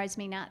just drives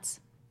me nuts.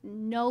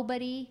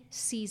 Nobody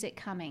sees it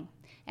coming,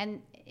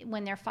 and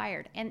when they're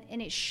fired, and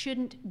it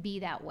shouldn't be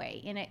that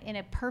way. In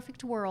a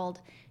perfect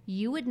world,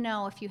 you would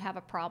know if you have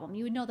a problem.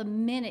 You would know the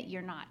minute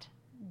you're not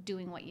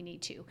doing what you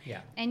need to. Yeah.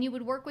 And you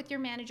would work with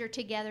your manager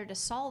together to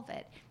solve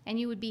it, and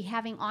you would be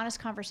having honest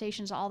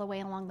conversations all the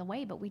way along the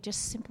way, but we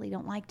just simply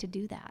don't like to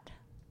do that.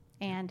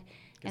 And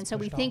so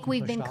we think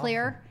we've been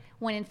clear,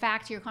 when in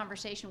fact your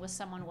conversation with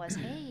someone was,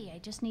 hey, I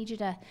just need you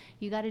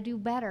got to do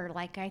better.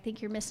 Like, I think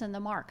you're missing the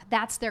mark.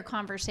 That's their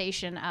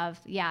conversation of,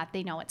 yeah,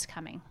 they know it's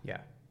coming. Yeah.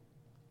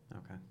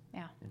 Okay.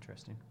 Yeah.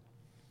 Interesting.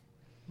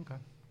 Okay.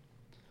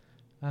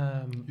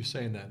 You're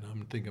saying that, and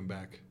I'm thinking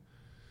back,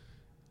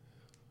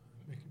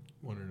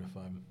 wondering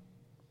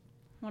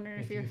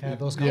if you've had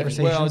those if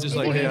conversations. Well, just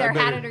like, you've hey, either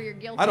had it or you're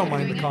guilty I don't of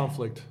mind doing the it.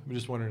 conflict. I'm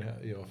just wondering how,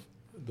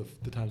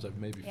 the times I've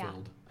maybe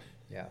failed.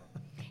 Yeah.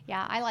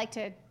 Yeah, I like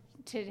to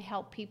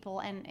help people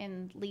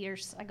and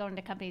leaders. I go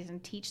into companies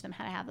and teach them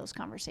how to have those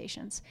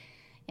conversations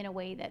in a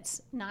way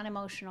that's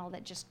non-emotional,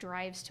 that just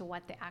drives to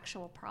what the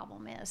actual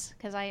problem is.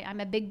 Because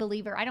I'm a big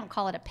believer, I don't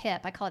call it a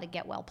PIP, I call it a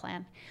get well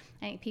plan.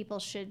 I think people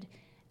should,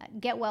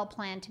 get well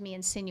plan to me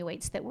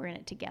insinuates that we're in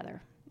it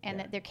together and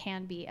that there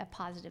can be a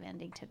positive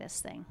ending to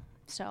this thing.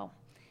 So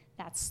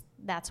that's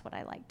what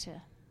I like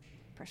to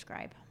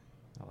prescribe.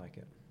 I like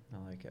it.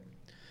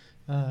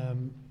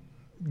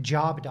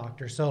 Job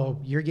doctor. So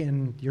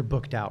you're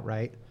booked out,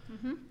 right?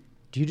 Mm-hmm.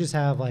 Do you just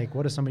have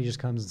what if somebody just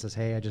comes and says,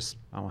 hey,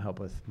 I want help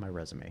with my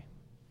resume?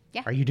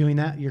 Yeah. Are you doing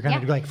that? You're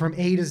kind of like from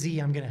A to Z,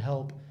 I'm going to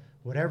help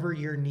whatever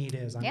your need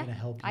is. I'm going to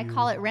help you. I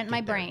call it rent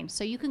my brain.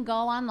 So you can go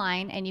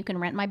online and you can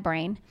rent my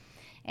brain,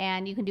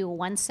 and you can do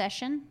one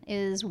session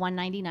is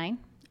 $199,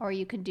 or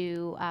you can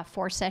do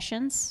 4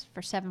 sessions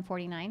for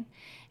 $749,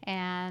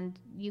 and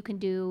you can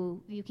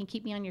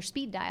keep me on your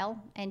speed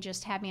dial and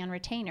just have me on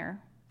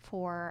retainer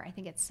for I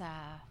think it's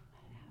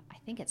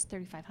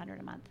 $3,500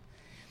 a month,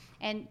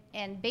 and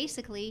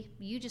basically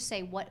you just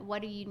say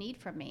what do you need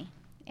from me,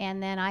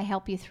 and then I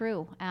help you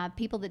through.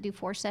 People that do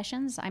 4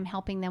 sessions, I'm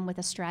helping them with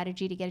a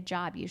strategy to get a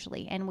job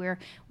usually, and we're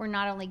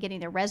not only getting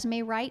their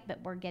resume right,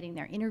 but we're getting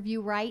their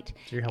interview right,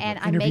 and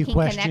I'm making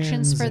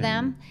connections for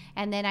them,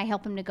 and then I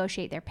help them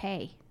negotiate their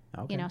pay,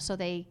 so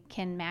they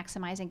can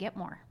maximize and get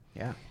more.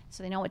 Yeah.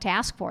 So they know what to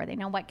ask for. They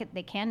know what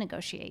they can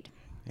negotiate.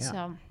 Yeah.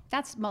 So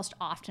that's most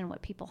often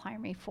what people hire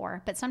me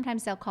for. But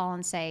sometimes they'll call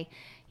and say,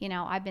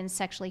 I've been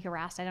sexually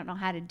harassed. I don't know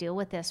how to deal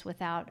with this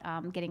without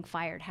getting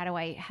fired. How do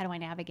I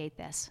navigate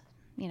this?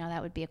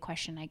 That would be a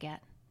question I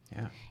get.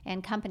 Yeah.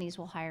 And companies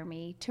will hire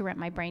me to rent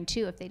my brain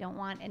too if they don't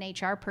want an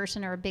HR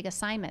person or a big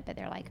assignment, but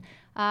they're like,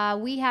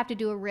 we have to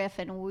do a riff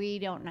and we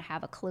don't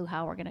have a clue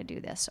how we're going to do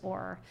this.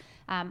 Or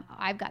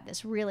I've got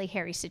this really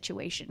hairy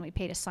situation. We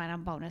paid a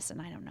sign-on bonus and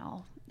I don't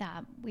know.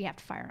 We have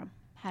to fire them.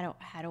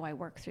 How do I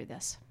work through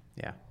this?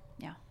 Yeah.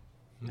 Yeah.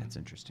 That's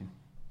interesting.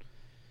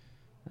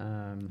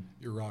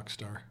 You're a rock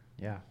star.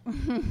 Yeah.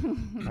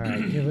 All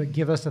right.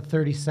 Give us a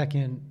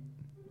 30-second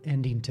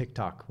ending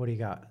TikTok. What do you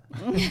got?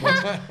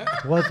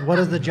 what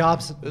does the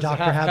jobs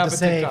doctor have to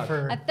say TikTok.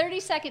 for a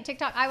 30-second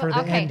TikTok? for the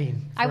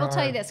ending? I will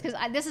tell you this because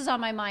this is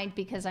on my mind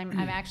because I'm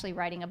actually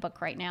writing a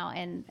book right now,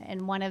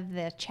 and one of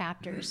the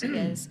chapters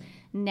is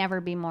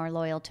never be more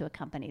loyal to a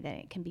company than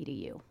it can be to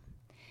you.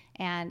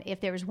 And if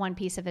there was one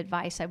piece of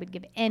advice I would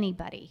give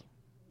anybody,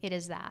 it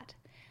is that.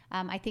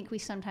 I think we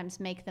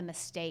sometimes make the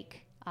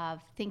mistake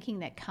of thinking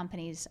that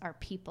companies are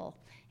people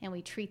and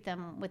we treat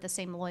them with the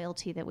same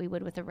loyalty that we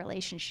would with a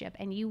relationship.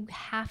 And you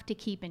have to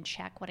keep in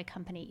check what a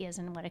company is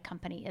and what a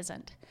company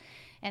isn't.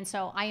 And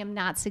so I am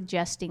not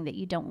suggesting that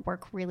you don't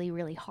work really,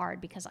 really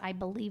hard because I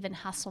believe in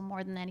hustle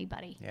more than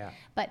anybody. Yeah.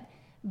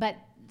 But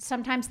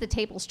sometimes the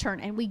tables turn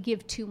and we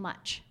give too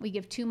much. We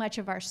give too much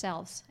of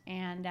ourselves.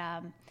 And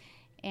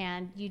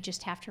you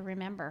just have to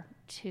remember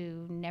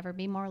to never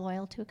be more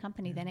loyal to a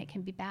company than it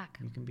can be back.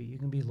 You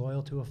can be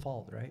loyal to a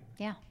fault, right?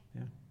 Yeah.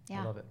 Yeah.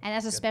 Yeah. I love it. And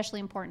that's Good. especially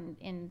important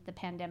in the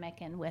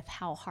pandemic and with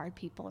how hard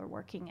people are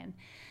working and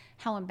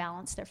how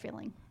imbalanced they're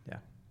feeling. Yeah.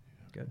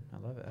 Good.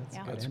 I love it. That's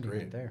Yeah. a good That's ending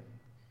great. right there.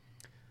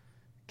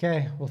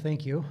 Okay. Well,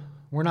 thank you.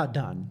 We're not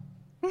done.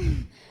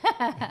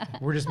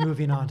 We're just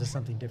moving on to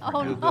something different.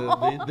 Oh,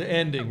 now. The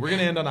ending. We're going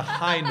to end on a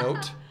high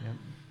note. Yep.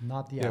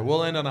 Not the Yeah,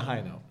 we'll end on a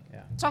high note.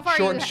 Yeah. So far,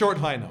 Short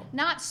high note.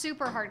 not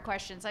super hard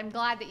questions. I'm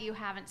glad that you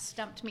haven't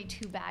stumped me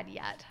too bad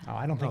yet. Oh,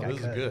 I don't think No, I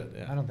this could. is good,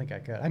 yeah. I don't think I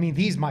could. I mean,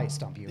 these might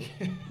stump you.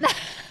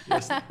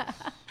 Yes.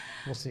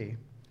 We'll see.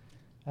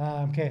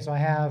 Okay, so I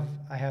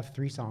have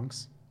 3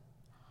 songs.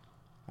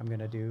 I'm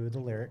gonna do the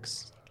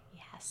lyrics,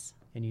 Yes.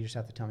 and you just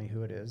have to tell me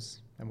who it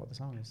is and what the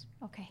song is.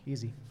 Okay.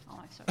 Easy. Oh,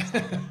 I'm so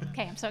excited.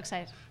 Okay, I'm so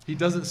excited. He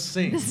doesn't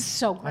sing. This is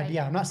so great.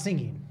 Yeah, I'm not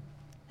singing.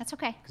 That's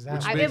okay. 'Cause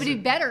that- It Which would be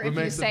better what if you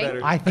makes it sang.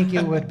 better. I think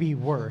it would be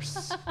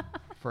worse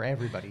for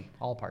everybody,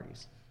 all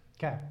parties.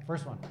 Okay,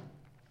 first one.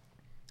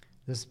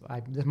 This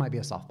might be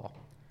a softball.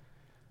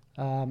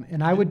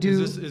 And I would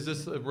do Is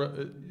this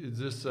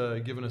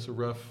giving us a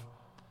rough?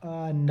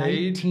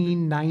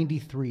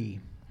 1993.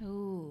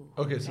 Ooh.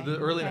 Okay, so the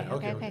early night.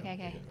 Okay. Okay.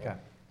 Okay.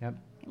 Yep.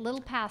 A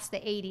little past the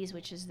 80s,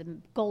 which is the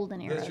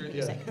golden era That's of your,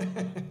 music.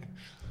 yeah.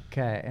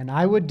 Okay, and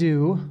I would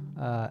do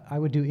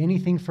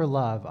anything for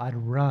love. I'd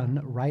run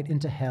right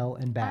into hell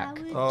and back.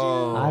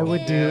 Oh, I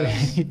would do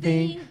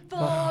anything for Dude,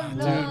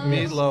 love.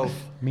 Meatloaf.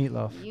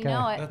 Meatloaf. You okay.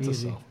 know it. That's a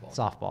Easy.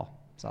 softball.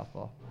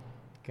 Softball.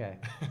 Okay,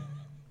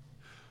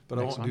 But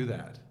I Next won't one. do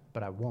that.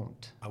 but I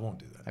won't. I won't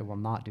do that. I will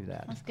not do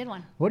that. That's a good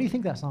one. What do you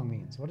think that song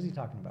means? What is he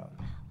talking about?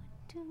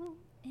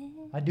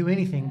 I'd do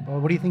anything, but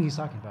what do you think he's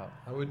talking about?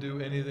 I would do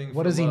anything.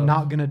 What for is he love.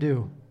 not gonna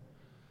do?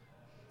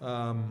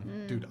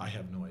 Dude, I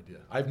have no idea.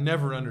 I've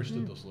never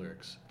understood those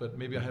lyrics, but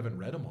maybe I haven't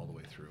read them all the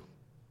way through.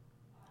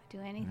 Do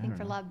anything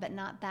for love, but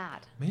not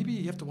that. Maybe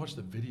you have to watch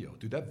the video.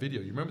 Dude, that video.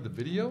 You remember the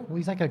video? Well,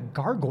 he's like a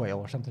gargoyle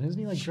or something, isn't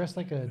he? Like dressed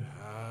like a.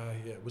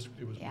 Yeah, it was.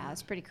 Yeah, weird.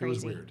 it's pretty It was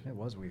crazy. weird. It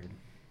was weird.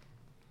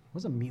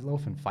 Wasn't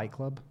Meatloaf in Fight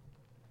Club?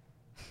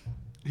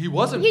 He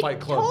wasn't He Fight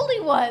Club. totally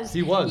was.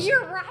 He was.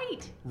 You're right.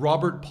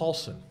 Robert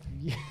Paulson.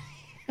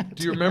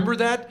 Do you remember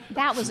that?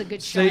 That was a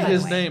good show. Say by the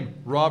his way. name,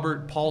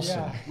 Robert Paulson.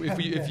 Yeah.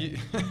 If you,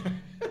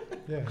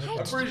 Yeah.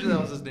 I'm pretty sure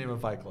that was his name in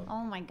Fight Club.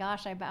 Oh my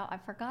gosh, I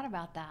forgot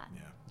about that.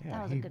 Yeah. Yeah,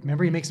 That was a good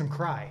remember he makes him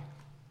cry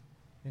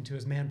into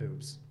his man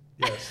boobs.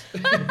 Yes.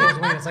 It goes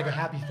away, it's like a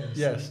happy face.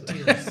 Yes.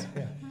 Tears.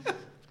 Yeah.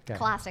 Okay.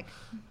 Classic.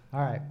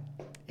 All right.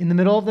 In the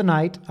middle of the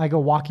night, I go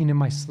walking in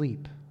my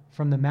sleep.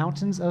 From the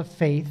mountains of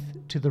faith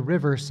to the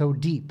river so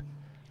deep,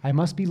 I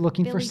must be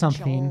looking for Billy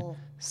something, Joel.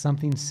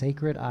 something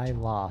sacred I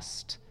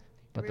lost.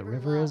 But the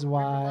River river love, is river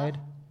love. wide,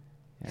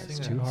 and it's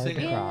Sing too it, hard sing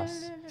to it.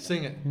 cross.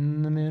 Sing it.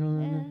 In the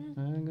middle of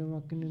the I go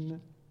walking in the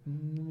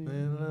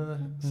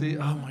See,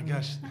 oh my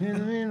gosh. in the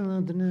middle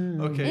of the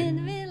night. Okay. In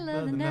the middle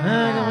of the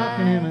I I go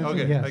walking in night. the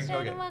Okay, yes.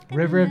 okay.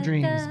 River of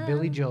Dreams,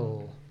 Billy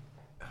Joel.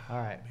 All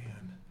right.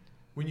 Man,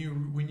 when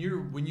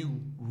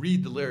you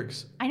read the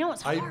lyrics, I know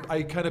it's hard.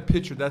 I kind of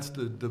picture that's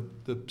the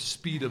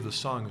speed of the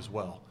song as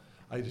well.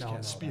 I just No, can't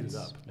no, speed it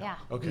up. Yeah.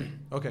 Okay.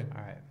 Okay.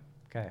 All right.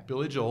 Okay.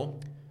 Billy Joel.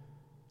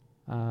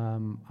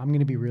 I'm going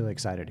to be really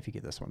excited if you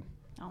get this one.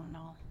 Oh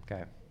no.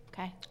 Okay.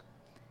 Okay.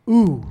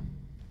 Ooh.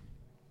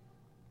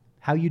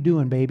 How you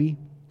doing, baby?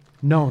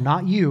 No,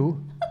 not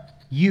you.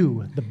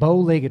 You, the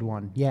bow-legged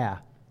one. Yeah.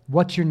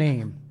 What's your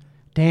name?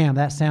 Damn,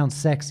 that sounds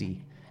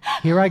sexy.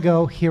 Here I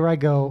go, here I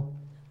go,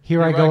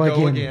 here I go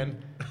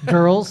again.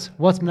 Girls,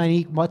 what's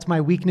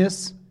my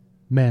weakness?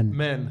 Men.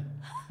 Men.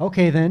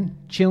 Okay then,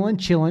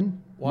 chillin',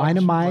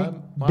 minding my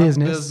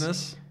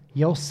business.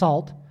 Yo,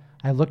 Salt.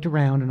 I looked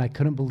around and I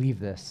couldn't believe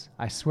this.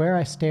 I swear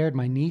I stared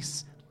my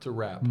niece, To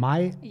rap.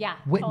 my Yeah,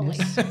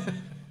 witness.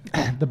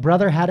 The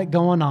brother had it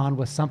going on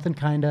with something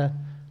kind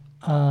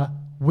of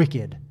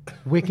wicked.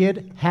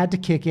 Wicked, had to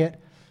kick it.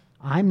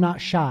 I'm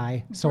not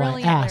shy, so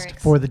Brilliant I asked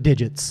lyrics. for the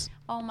digits.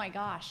 Oh my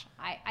gosh.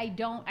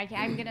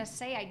 I'm gonna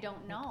say I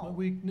don't My know.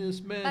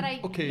 weakness, man. But I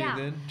okay yeah.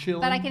 then.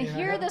 Chillin'. But I can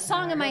hear the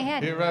song in my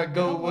head. Here I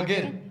go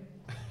again.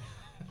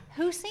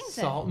 Who sings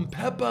Salt and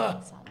pepper.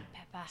 it? Salt and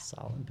pepper.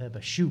 Salt and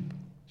pepper. Shoop.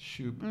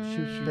 Shoop.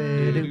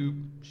 Shoop.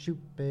 Shoop.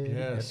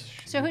 Yes.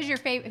 So who's your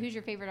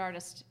favorite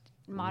artist?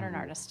 Modern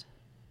artist.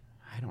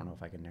 I don't know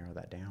if I can narrow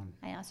that down.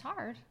 I know it's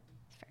hard.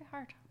 It's very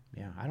hard.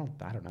 Yeah, I don't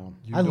know.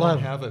 You I don't love.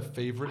 have a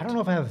favorite? I don't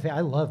know if I have.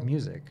 I love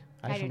music.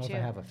 I I just do don't know too.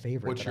 if I have a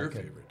favorite. What's that I your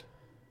could- favorite?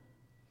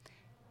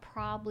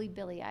 Probably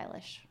Billie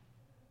Eilish.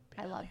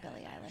 I love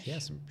Billie Eilish. She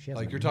has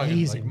Like an you're talking like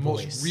amazing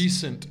most voice.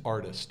 recent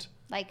artist.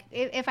 Like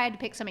if I had to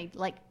pick somebody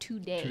like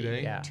today.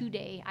 Today? Yeah.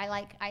 Today.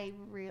 I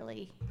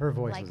really Her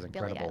voice like is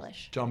Billie incredible.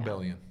 Eilish. John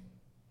Bellion.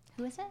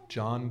 Who is it?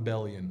 John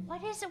Bellion.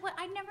 What is it? What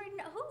I never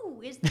know.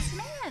 Who is this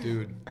man?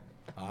 Dude,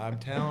 I'm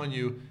telling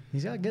you,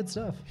 He's got good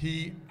stuff.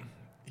 he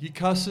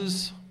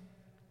cusses,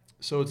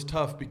 so it's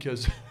tough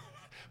because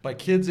my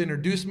kids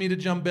introduced me to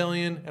John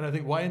Bellion, and I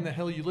think, why in the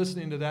hell are you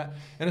listening to that?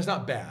 And it's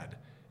not bad.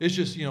 It's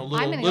just, I'm little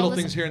gonna go little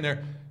listen. things here and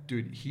there.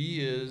 Dude,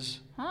 he is,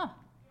 Huh.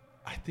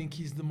 I think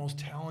he's the most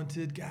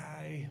talented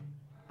guy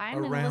I'm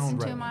gonna around listen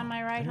to right him now. on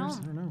my ride There's- I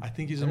home. don't know. I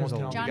think he's the There's most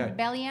a talented John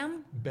guy.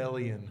 Bellion.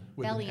 Bellion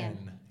with Bellion. an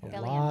N. A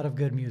Bellion. lot of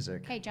good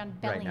music. Okay, John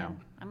right Bellion. now.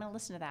 I'm gonna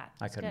listen to that.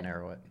 I It's couldn't good.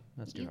 narrow it.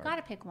 That's too You hard. got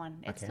to pick one.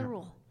 It's the can't.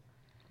 rule.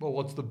 Well,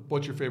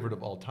 what's your favorite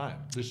of all time?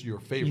 This is your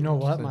favorite. You know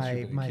what? since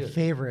you've been a My kid.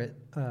 favorite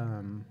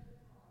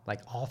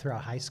like all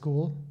throughout high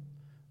school,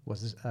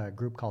 was a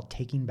group called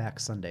Taking Back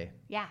Sunday.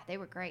 Yeah, they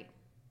were great.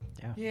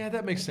 Yeah. Yeah,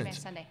 that makes Taking Back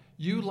sense. Sunday.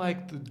 You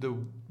like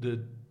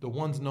the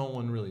ones no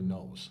one really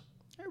knows.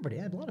 Everybody,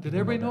 a lot of Did people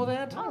everybody know them.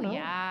 that? I don't know.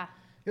 Yeah.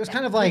 It was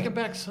kind of like Taking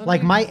Back Sunday?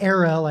 like my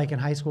era, like in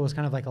high school, was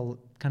kind of like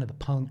kind of the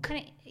punk.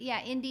 Kind of,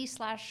 yeah, indie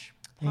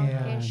 / And-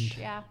 punkish.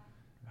 Yeah.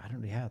 I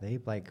don't know. Yeah, they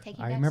like.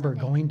 Taking I Back remember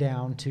Sunday. going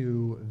down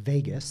to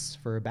Vegas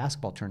for a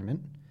basketball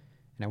tournament,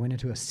 and I went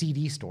into a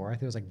CD store. I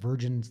think it was like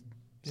Virgin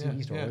CD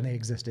Yeah, store yeah. when they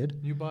existed,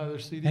 You buy their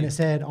CD. and it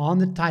said on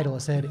the title, it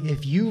said,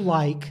 "If you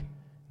like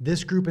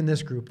this group and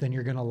this group, then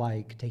you're gonna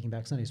like Taking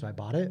Back Sunday." So I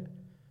bought it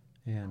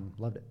and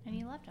loved it. And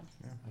you loved them.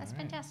 That's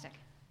fantastic.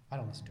 I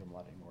don't listen to them a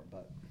lot anymore,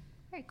 but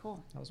Very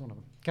cool. that was one of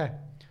them. Okay.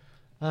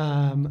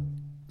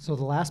 So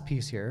the last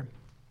piece here,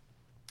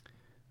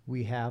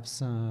 we have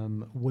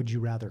some would you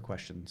rather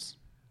questions.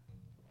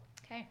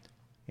 Okay.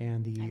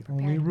 And the I'm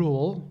only prepared.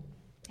 rule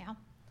Yeah.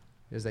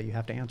 is that you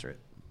have to answer it.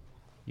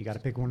 You got to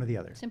pick one or the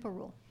other. Simple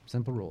rule.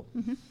 Simple rule.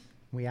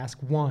 We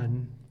ask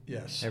one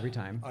Yes. every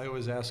time. I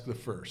always ask the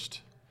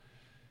first.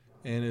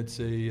 And it's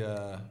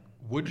a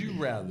would you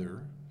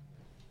rather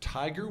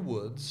Tiger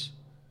Woods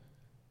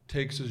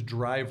takes his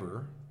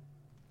driver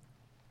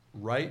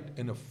right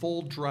in a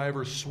full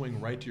driver swing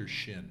right to your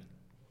shin?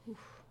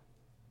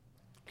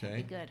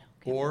 Okay. Good.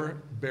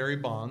 Or Barry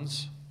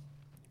Bonds,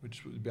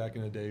 which was back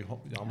in the day.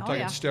 I'm talking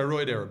yeah.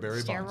 steroid era,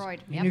 Barry Bonds. Steroid.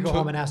 You Yep. need to go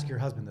home and ask your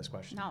husband this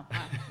question. No.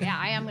 Yeah,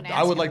 I am going to ask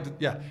I would him. like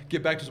to,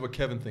 get back to what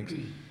Kevin thinks.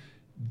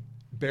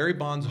 Barry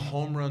Bonds'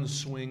 home run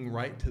swing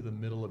right to the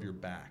middle of your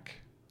back.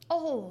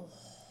 Oh.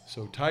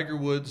 So Tiger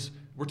Woods,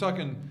 we're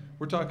talking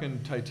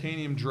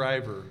titanium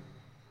driver,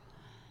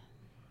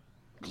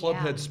 club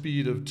Yeah. head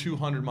speed of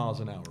 200 miles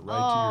an hour, right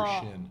Oh.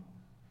 to your shin.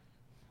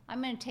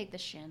 I'm going to take the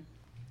shin.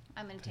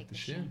 I'm going to take the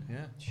shin.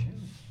 Yeah.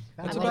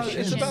 I It's like about- the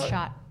it's shin about-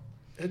 shot.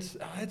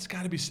 It's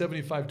got to be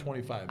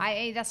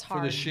 75-25 That's for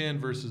hard. the shin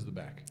versus the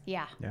back.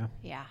 Yeah. Yeah.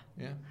 Yeah.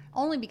 Yeah.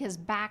 Only because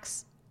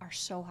backs are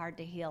so hard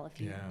to heal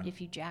if you Yeah. if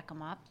you jack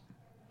them up.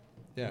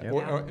 Yeah.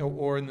 Yep.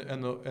 Or and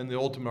the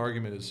ultimate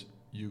argument is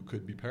you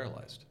could be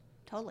paralyzed.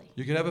 Totally.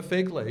 You can have a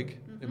fake leg.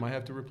 They might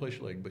have to replace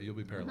your leg, but you'll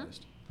be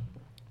paralyzed.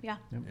 Yeah.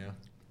 Yep.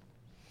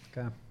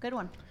 Yeah. Okay. Good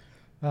one.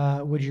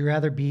 Would you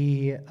rather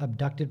be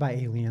abducted by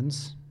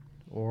aliens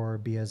or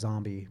be a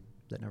zombie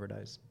that never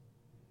dies?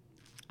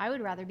 I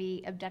would rather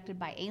be abducted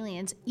by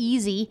aliens.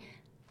 Easy.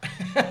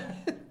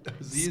 That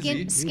was easy.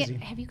 Easy.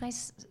 Have you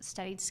guys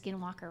studied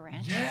Skinwalker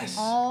Ranch? Yes.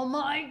 Oh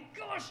my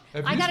gosh!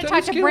 Have I you gotta studied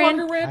talk to Skinwalker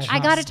Brandon. Ranch? I I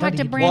have gotta not talk to studied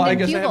it. Brandon Well, I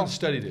guess I Fugel. haven't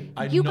studied it.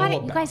 I You know gotta,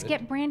 about you guys it.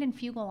 get Brandon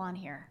Fugel on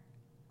here.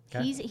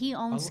 Okay. He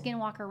owns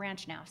Skinwalker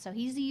Ranch now, so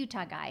he's the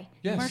Utah guy.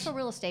 Yes. Commercial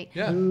real estate.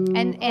 Yeah.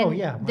 And oh,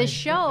 yeah, the my-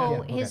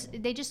 show, yeah, okay.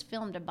 they just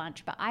filmed a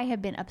bunch, but I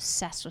have been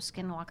obsessed with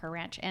Skinwalker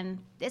Ranch, and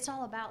it's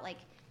all about like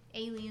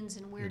aliens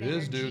and weird It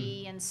is,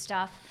 energy and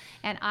stuff.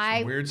 And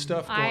Weird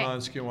stuff going I- on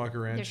in Skinwalker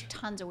There's Ranch.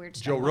 tons of weird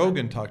stuff. Joe going on.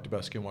 Rogan talked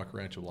about Skinwalker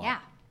Ranch a lot. Yeah,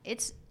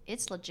 it's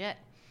legit.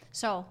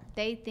 So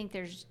they think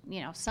there's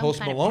some Post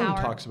kind Malone of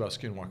power. talks about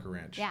Skinwalker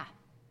Ranch. Yeah,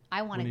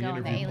 I want to When he go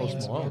on the interviewed Post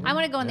aliens. Malone. I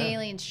want to go on the Yeah.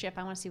 aliens ship.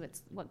 I want to see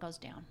what goes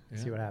down. Yeah.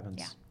 See what happens.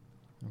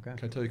 Yeah. Okay.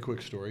 Can I tell you a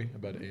quick story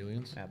about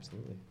aliens?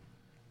 Absolutely.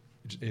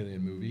 It's an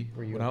alien movie.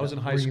 Were you When I was in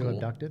high were school. you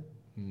abducted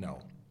No.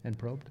 and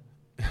probed?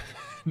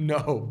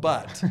 No,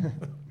 but when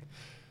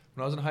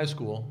I was in high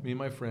school, me and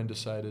my friend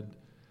decided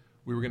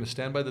we were going to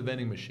stand by the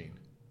vending machine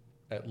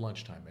at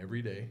lunchtime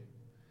every day.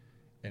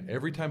 And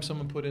every time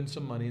someone put in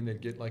some money and they'd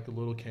get like a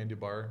little candy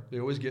bar, they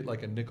always get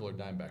like a nickel or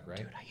dime back, right?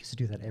 Dude, I used to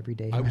do that every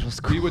day in I, middle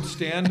school. we would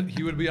stand.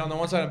 He would be on the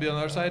one side, I'd be on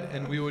the other side,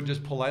 and we would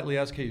just politely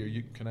ask, "Hey,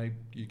 you going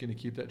to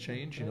keep that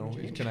change?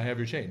 Can I have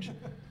your change?"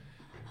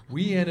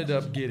 We ended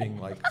up getting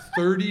like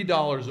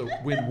 $30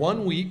 in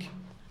 1 week.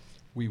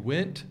 We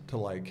went to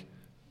like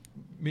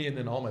me and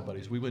then all my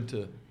buddies. We went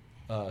to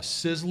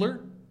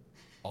Sizzler,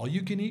 all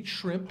you can eat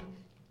shrimp,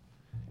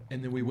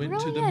 and then we went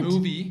to the Brilliant.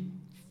 movie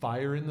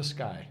Fire in the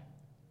Sky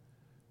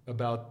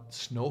about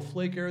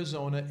Snowflake,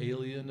 Arizona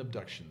alien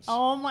abductions.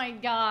 Oh my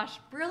gosh,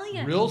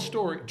 brilliant! Real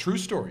story, true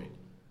story.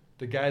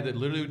 The guy that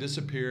literally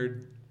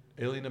disappeared,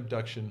 alien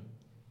abduction,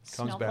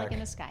 comes Snowflake back. in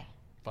the sky.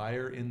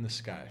 Fire in the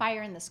sky.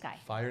 Fire in the sky.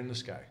 Fire in the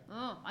sky.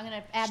 Oh, I'm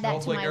gonna add that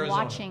to Snowflake, my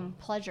Arizona. watching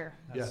pleasure.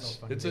 Yes,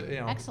 so funny. it's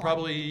Excellent.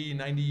 probably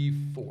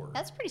 94.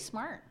 That's pretty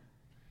smart.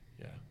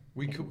 Yeah,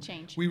 we Good could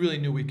change. We really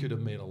knew we could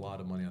have made a lot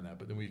of money on that,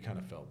 but then we kind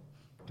of felt,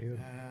 Dude,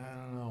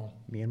 I don't know.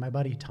 me and my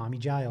buddy Tommy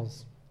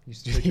Giles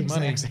used to do Take the your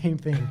money. exact same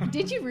thing.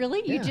 Did you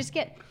really? You Yeah. just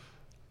get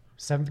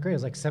 7th grade. It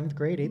was like 7th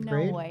grade, 8th no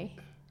grade. way.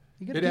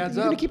 You It adds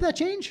you gonna up. keep that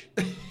change?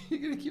 You're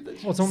gonna keep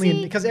that. Well, it's only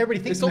See, because everybody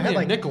thinks it's in their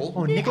only head a like, nickel.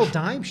 oh, nickel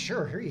dime,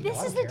 sure, here you go. This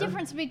I is don't the care.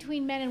 difference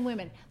between men and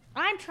women.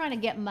 I'm trying to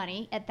get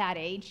money at that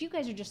age. You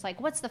guys are just like,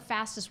 what's the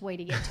fastest way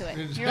to get to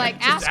it? You're like,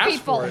 Just ask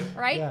people, for it.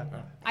 right? Yeah.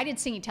 I did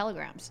singing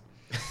telegrams.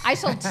 I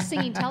sold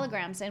singing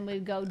telegrams, and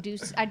we'd go do.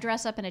 I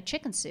dress up in a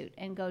chicken suit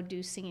and go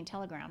do singing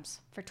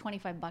telegrams for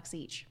 $25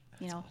 each.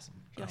 You'll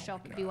show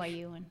up at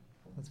BYU and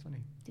That's funny.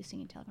 Do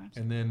singing telegrams.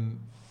 And then,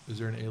 is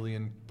there an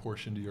alien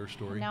portion to your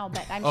story? No,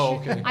 but I'm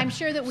Oh, sure okay. I'm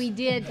sure that we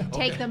did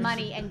take the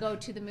money and go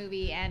to the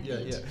movie and Yeah,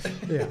 eat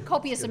yeah.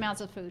 copious amounts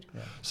of food.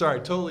 Sorry,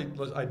 totally.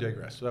 I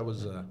digress. So that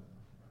was. No,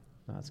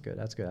 that's good.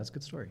 That's good. That's a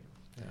good story.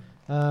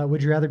 Yeah.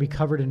 Would you rather be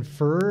covered in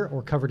fur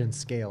or covered in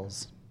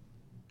scales?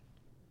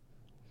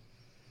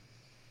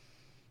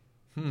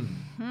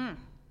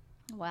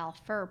 Well,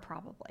 fur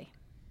probably,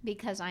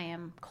 because I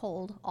am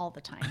cold all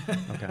the time.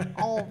 Okay.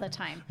 All the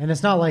time. And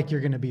it's not like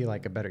you're going to be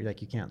like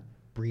you can't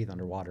breathe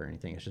underwater or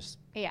anything. It's just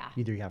Yeah.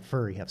 either you have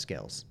fur or you have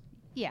scales.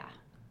 Yeah.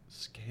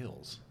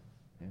 Scales.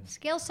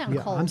 Scales sound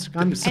Yeah, cold. I'm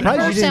and surprised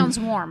fur you didn't, sounds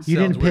warm. You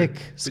Sounds didn't weird.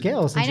 pick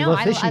scales since I you know. love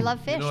I fishing. love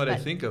fish. You know what but I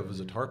think of is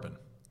a tarpon.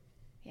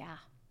 Yeah,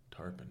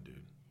 Tarpon,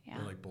 dude. Yeah.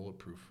 They're like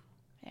bulletproof.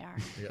 they are.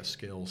 They got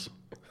scales.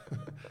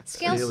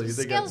 Scales. Scaly.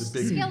 They got the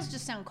big. Scales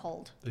just sound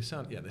cold, They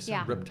sound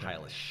Yeah.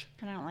 reptile-ish.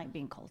 and I don't like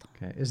being cold.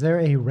 Okay. Is there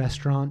a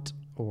restaurant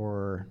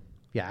or,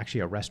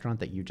 actually a restaurant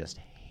that you just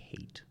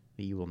hate,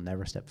 that you will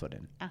never step foot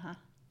in? Can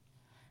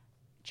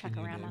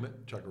you name Chuckarama.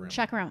 it? Chuckarama.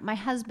 Chuckarama. My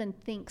husband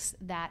thinks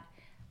that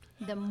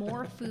the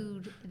more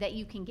food that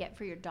you can get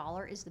for your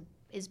dollar is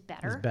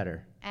better. It's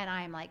better. And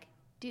I'm like,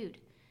 dude,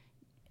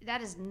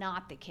 that is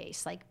not the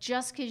case. Like,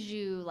 just because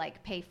you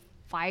like pay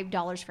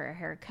 $5 for a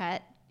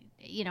haircut,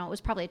 it was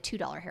probably a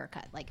 $2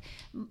 haircut. Like,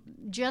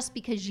 just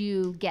because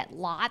you get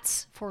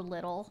lots for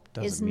little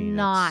Doesn't is mean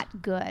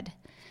not good.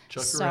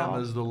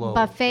 Chuckarama is the low.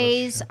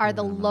 Buffets are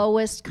the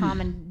lowest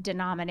common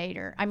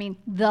denominator. I mean,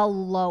 the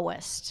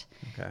lowest.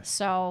 Okay.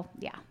 So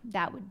yeah,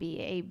 that would be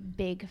a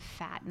big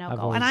fat no I've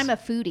go. always- And I'm a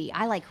foodie.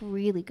 I like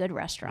really good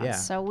restaurants. Yeah.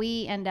 So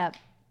we end up,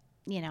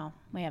 we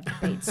have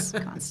debates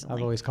constantly.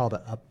 I've always called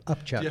it up Do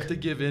chuck. you have to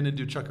give in and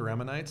do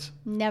Chuckarama nights?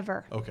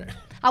 Never. Okay.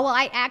 Oh, well,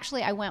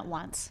 I went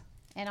once.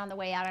 And on the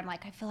way out, I'm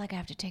like, I feel like I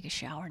have to take a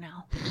shower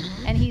now.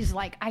 And he's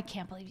like, I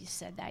can't believe you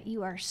said that.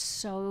 You are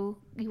so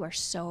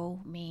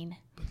mean.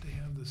 But they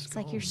have the scones. It's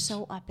like you're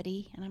so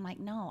uppity. And I'm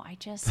like, no, I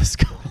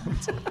just.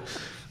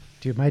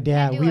 Dude, my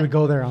dad, do we it. would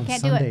go there on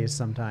Can't do it. Sundays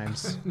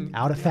sometimes,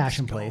 out at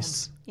Fashion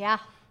Place. Yeah.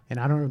 And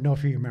I don't know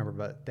if you remember,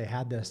 but they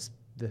had this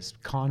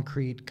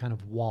concrete kind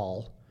of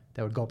wall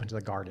that would go up into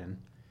the garden.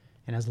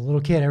 And as a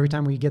little kid, every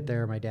time we get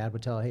there, my dad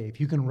would tell, hey, if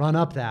you can run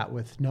up that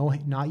with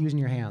not using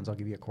your hands, I'll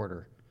give you a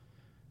quarter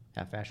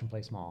at Fashion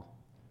Place Mall.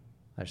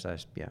 I don't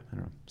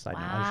know. Side note.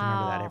 I just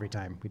remember that Wow. every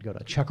time we'd go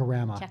to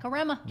Chuckarama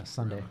Chuckarama. on a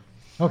Sunday.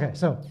 Okay,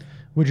 so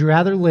would you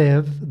rather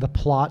live the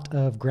plot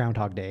of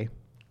Groundhog Day?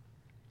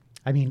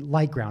 I mean,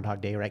 like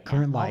Groundhog Day, right?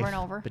 Current over life, and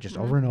over. but just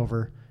Mhm. over and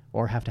over,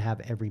 or have to have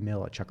every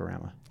meal at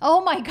Chuckarama.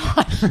 Oh my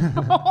gosh.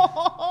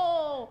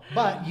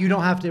 But you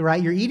don't have to,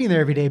 right? You're eating there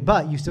every day,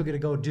 but you still get to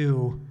go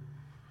do.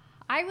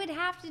 I would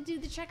have to do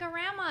the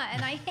Chuckarama,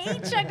 and I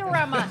hate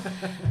Chuckarama.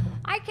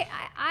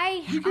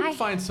 You can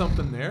find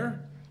something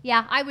there.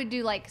 Yeah, I would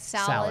do like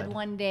salad Salad.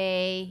 one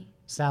day,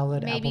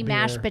 Salad, maybe apple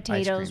mashed beer, ice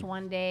potatoes cream.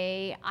 one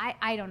day.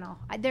 I don't know.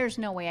 There's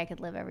no way I could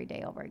live every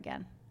day over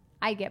again.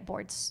 I get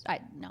bored.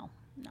 No.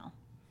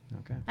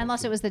 Okay.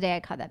 Unless it was the day I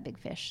caught that big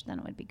fish, then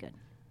it would be good.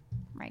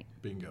 Right?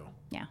 Bingo.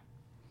 Yeah.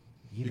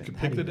 Even can that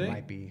pick the even day?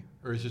 Might be.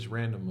 Or it's just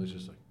random. It's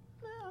just like,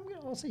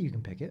 I'll say you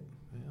can pick it,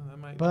 that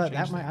might but change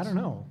that might. things. I don't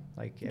know.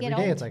 Like every Get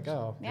day, old. it's like,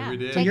 oh. Yeah. Every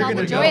day. Take So all you're the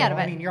gonna joy know. out of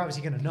it. I mean, you're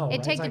obviously gonna know. It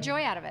right? take It's the like,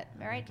 joy out of it,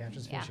 right? Catch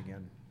this Yeah. fish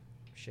again.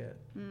 Shit.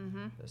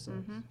 Mm-hmm. This sucks.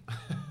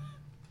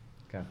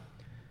 Okay.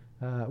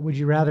 Would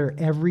you rather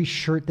every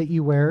shirt that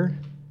you wear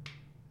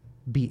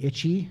be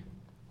itchy,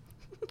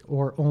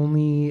 or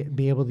only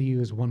be able to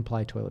use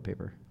one-ply toilet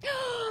paper?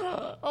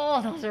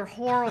 Oh, those are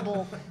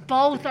horrible.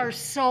 Both are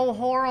so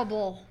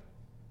horrible.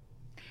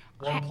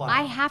 One ply.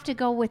 I have to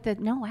go with I have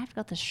to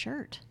go with the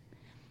shirt.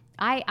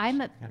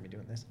 I'm a. Can't be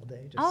doing this all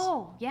day. Just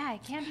Oh yeah, I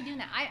can't be doing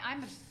that.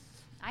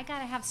 I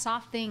gotta have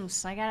soft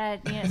things.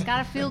 It's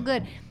gotta feel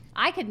good.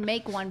 I could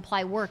make one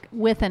ply work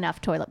with enough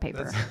toilet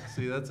paper.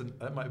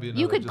 That might be another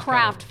You could just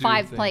craft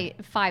kind of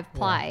dude five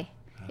ply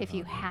if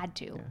you had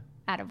to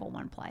out of a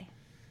one ply.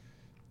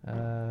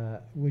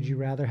 Would you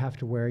rather have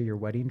to wear your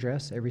wedding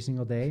dress every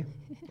single day,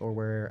 or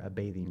wear a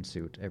bathing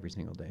suit every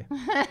single day?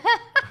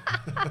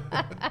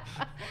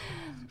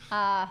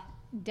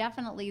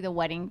 Definitely the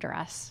wedding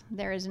dress.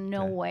 There is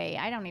no Okay. way.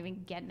 I don't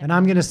even get it. And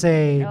I'm gonna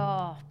say,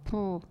 Oh,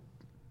 poo.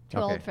 Too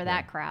Okay, old for yeah.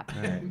 that crap.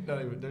 all right.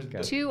 Not even-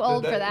 there's- Too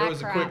old for that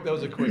was crap. That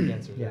was a quick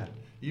answer. Yeah.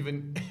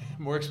 Even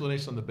more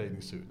explanation on the bathing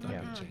suit. Not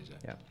Yeah. gonna change that.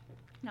 Yeah.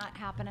 Not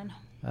happening.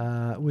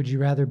 Would you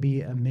rather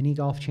be a mini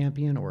golf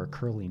champion or a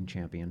curling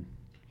champion?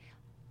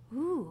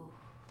 Ooh.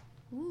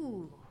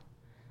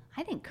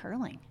 I think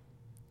curling.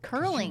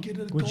 Curling.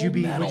 Would you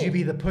be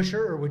the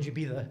pusher, or would you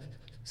be the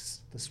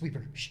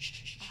sweeper?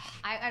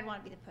 I'd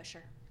want to be the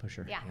pusher.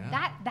 Pusher. Yeah. Yeah.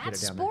 That it down there.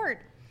 sport.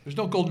 There's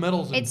no gold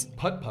medals in It's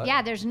putt-putt.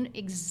 Yeah, there's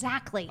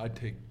exactly. I'd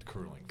take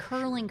curling.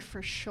 Curling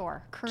for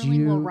sure.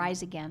 Curling will you-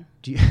 rise again.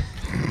 Do you,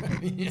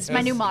 It's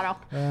my new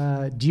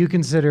motto. do you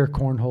consider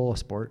cornhole a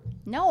sport?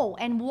 No,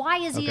 and why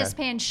is Okay.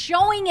 ESPN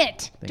showing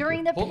it during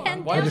you. the Hold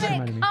on, why does it-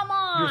 pandemic? Come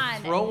You're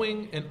on.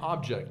 throwing an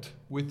object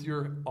with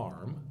your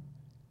arm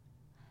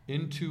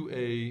into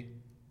a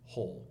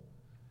hole.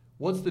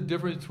 What's the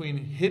difference between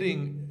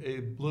hitting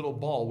a little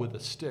ball with a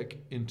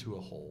stick into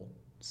a hole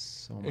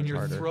So much and you're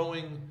harder.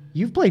 throwing?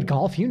 You've played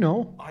golf, you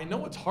know. I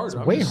know it's harder.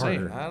 It's I'm way just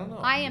saying, harder. I don't know.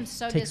 I am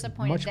so Takes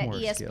disappointed much that more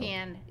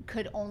ESPN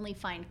could only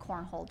find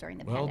cornhole during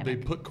the Well, they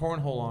pandemic. put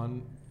cornhole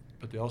on,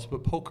 but they also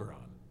put poker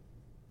on.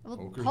 Well,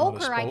 poker's not a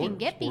poker I can sport-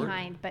 get sport.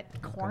 behind,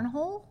 but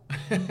cornhole?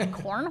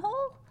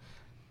 Cornhole?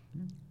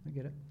 I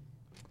get it.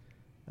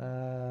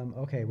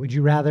 Okay. Would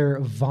you rather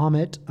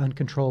vomit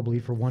uncontrollably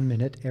for 1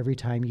 minute every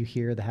time you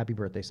hear the happy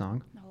birthday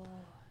song,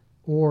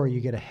 or you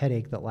get a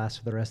headache that lasts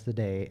for the rest of the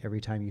day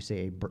every time you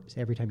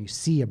every time you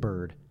see a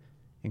bird,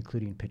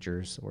 including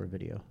pictures or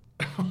video?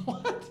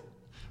 What?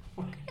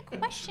 What kind of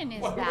question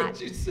is Why that?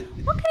 would you say?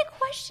 What kind of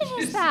question You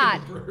is see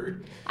that? a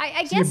bird?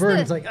 I See a guess bird,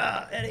 the, it's like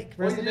headache.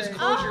 Well, rest you of the just day.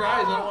 close your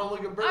eyes. I don't want to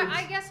look at birds.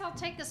 I guess I'll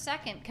take the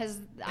second because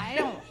I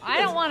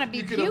don't want to be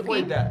You can puking.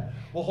 avoid that.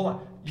 Well, hold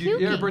on. You're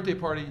at a Puking. birthday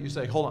party. You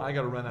say, "Hold on, I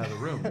got to run out of the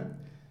room."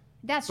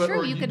 That's But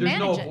true. or You could there's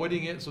manage no it.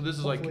 avoiding it. So this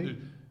is Hopefully. like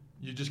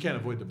you just can't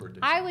avoid the birthday.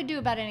 I would do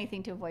about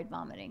anything to avoid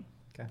vomiting.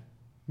 Okay.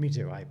 Me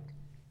too. I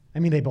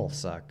mean, they both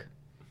suck.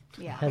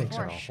 Yeah, Headaches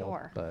for are awful,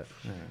 sure. but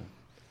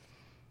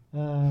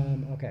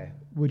okay.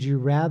 Would you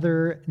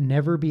rather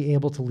never be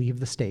able to leave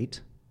the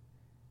state?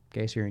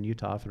 Okay, so you're in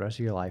Utah for the rest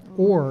of your life,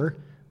 or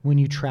when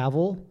you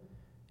travel,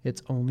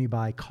 it's only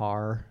by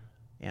car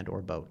and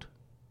or boat.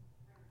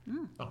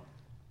 Oh,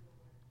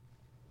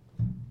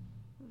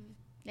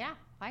 Yeah,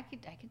 I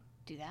could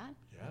do that.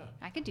 yeah.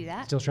 I could do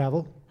that. Still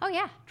travel? Oh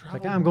yeah, It's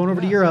like, I'm going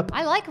over to Europe.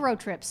 I like road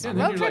trips. Yeah, and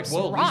then road you're like, trips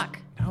well, at least rock.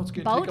 now it's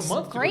going to take Boats, a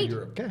month great. to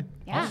go to Europe. Okay.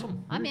 Yeah,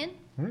 Awesome. I'm in.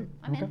 All right.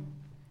 I'm okay. in.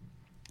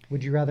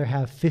 Would you rather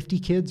have 50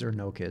 kids or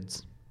no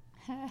kids?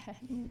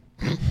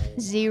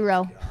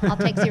 0. I'll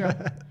take 0.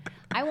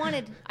 I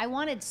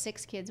wanted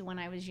 6 kids when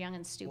I was young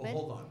and stupid. Well,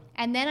 hold on.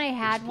 And then I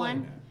had Explain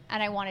one, that.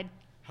 and I wanted.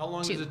 How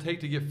long 2. does it take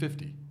to get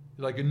 50?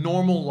 Like a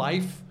normal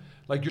life?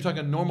 Like you're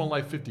talking normal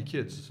life 50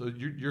 kids. So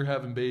you're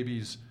having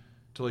babies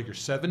till like you're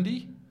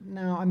 70?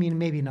 No, I mean,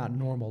 maybe not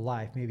normal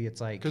life. Maybe it's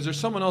like Because there's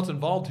someone else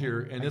involved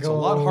here, and I it's a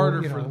lot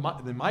harder you for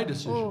know, than my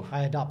decision. Ooh.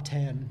 I adopt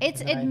 10.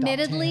 It's and then I adopt 10,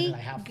 admittedly and I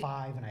have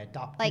 5 and I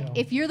adopt, Like, you know.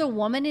 if you're the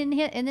woman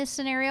in this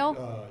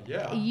scenario,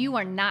 Yeah. you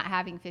are not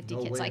having 50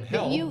 No kids. way Like in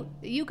hell.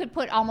 you could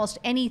put almost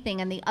anything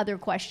in the other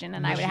question,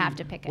 and I would Unless you- have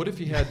to pick it. What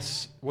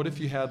if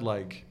you had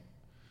like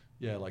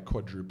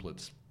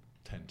quadruplets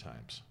 10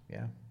 times?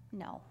 Yeah.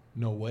 No,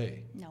 No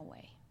way. no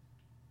way.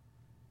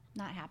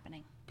 Not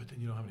happening. But then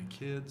you don't have any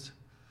kids.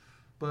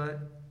 But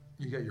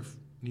you got your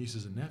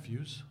nieces and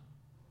nephews.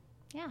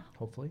 Yeah,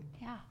 Hopefully.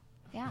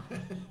 yeah.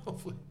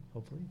 Hopefully.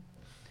 Hopefully.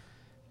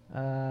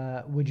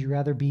 Would you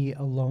rather be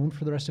alone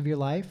for the rest of your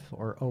life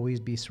or always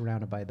be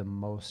surrounded by the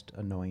most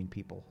annoying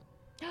people?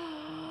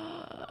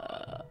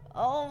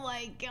 Oh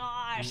my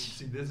gosh.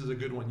 See, this is a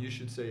good one. You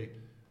should say,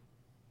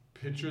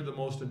 picture the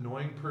most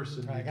annoying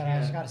person Right, you gotta-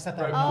 can. just gotta set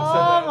that Right, one set up. that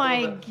Oh up a my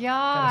little bit.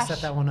 gosh.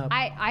 set that one up.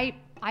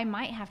 I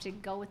might have to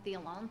go with the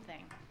alone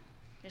thing.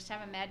 Just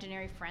have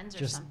imaginary friends or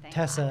Just something.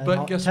 Tessa, But and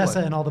all, guess Tessa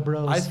what? and all the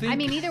bros. I think,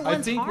 mean, either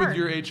one's with hard.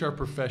 your HR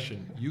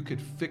profession, you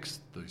could fix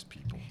those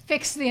people.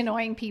 Fix the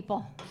annoying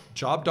people.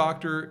 Job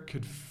doctor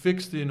could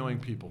fix the annoying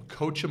people,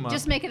 coach them up,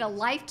 Just make it a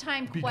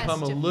lifetime quest.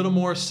 become a to- little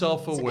more That's a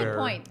self-aware. good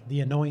point.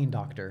 the annoying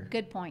doctor.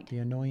 Good point. The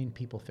annoying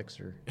people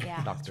fixer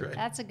Yeah, doctor. right.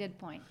 that's a good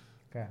point.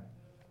 Okay.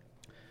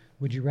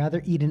 Would you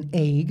rather eat an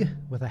egg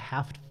with a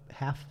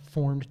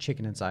half-formed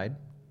chicken inside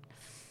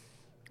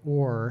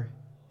or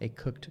a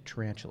cooked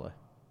tarantula?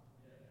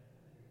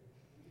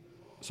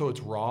 So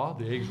it's raw.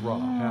 The egg's raw,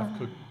 half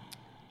cooked.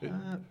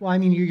 Well, I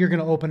mean, you're going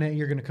to open it,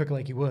 you're going to cook it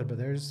like you would, but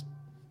there's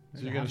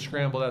So you're gonna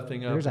scramble that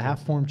thing up. a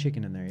half-formed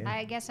chicken in there, yeah.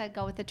 I guess I'd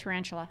go with the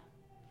tarantula.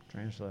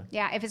 Tarantula.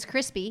 Yeah, if it's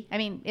crispy. I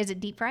mean, is it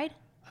deep fried?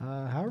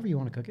 However you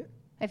want to cook it.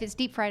 If it's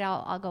deep fried,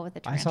 I'll go with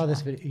the I tarantula. saw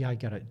this video.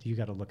 Yeah, you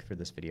gotta look for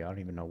this video. I don't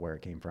even know where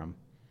it came from.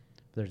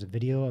 There's a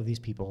video of these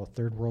people, a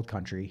third world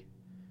country,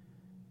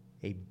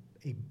 a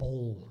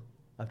bowl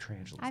of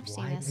tarantulas. I've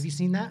seen live. this. Have you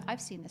seen that? I've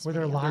seen this Where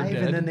they're video. live They're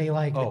and dead? then they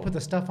they Oh. put the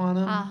stuff on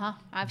them. Uh-huh.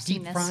 I've seen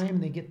deep this. fry them.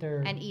 And they get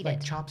their And eat like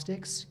it.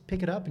 chopsticks,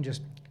 pick it up, and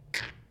just.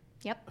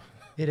 Yep,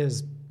 It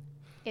is.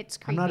 it's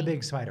creepy. I'm not a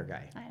big spider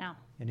guy, I know.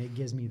 and it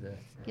gives me the.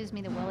 Gives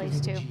me the gives willies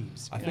me too. the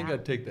jeeves. I think Yeah.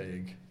 I'd take the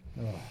egg.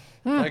 Ugh.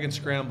 If I can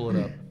scramble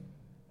it up.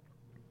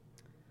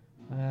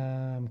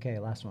 Okay,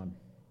 last one.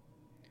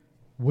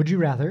 Would you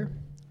rather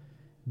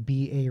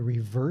be a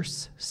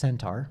reverse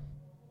centaur,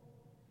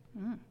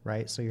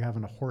 right? So you're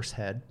having a horse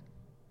head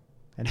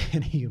and a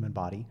human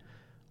body,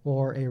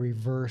 or a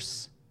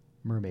reverse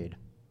mermaid,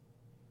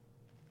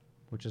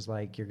 which is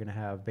like you're going to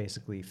have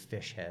basically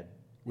fish head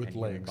With and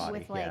human legs. body.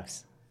 With Yeah.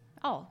 legs.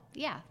 Oh,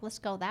 yeah, let's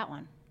go that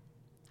one.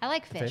 I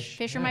like fish. fish?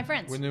 Fish are Yeah. my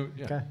friends. When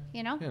yeah. Okay.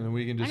 You know? Yeah, and then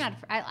we can just.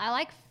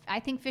 I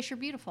think fish are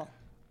beautiful.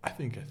 I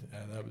think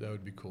that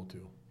would be cool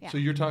too. Yeah. So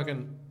you're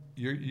talking.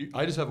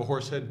 I just have a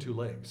horse head and 2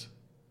 legs.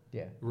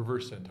 Yeah.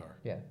 Reverse centaur.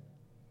 Yeah.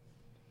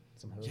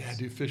 Some hooves. Yeah,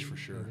 do fish for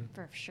sure.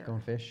 For sure.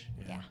 Going fish.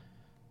 Yeah.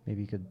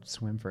 Maybe you could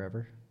swim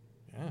forever.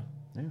 Yeah.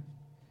 Yeah.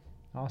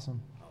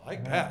 Awesome. I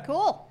like that.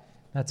 Cool.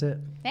 That's it.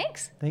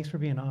 Thanks. Thanks for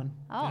being on.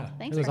 Oh, Yeah.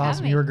 thanks It was for having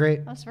awesome. me. You were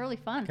great. That was really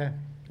fun. Okay.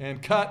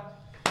 And cut.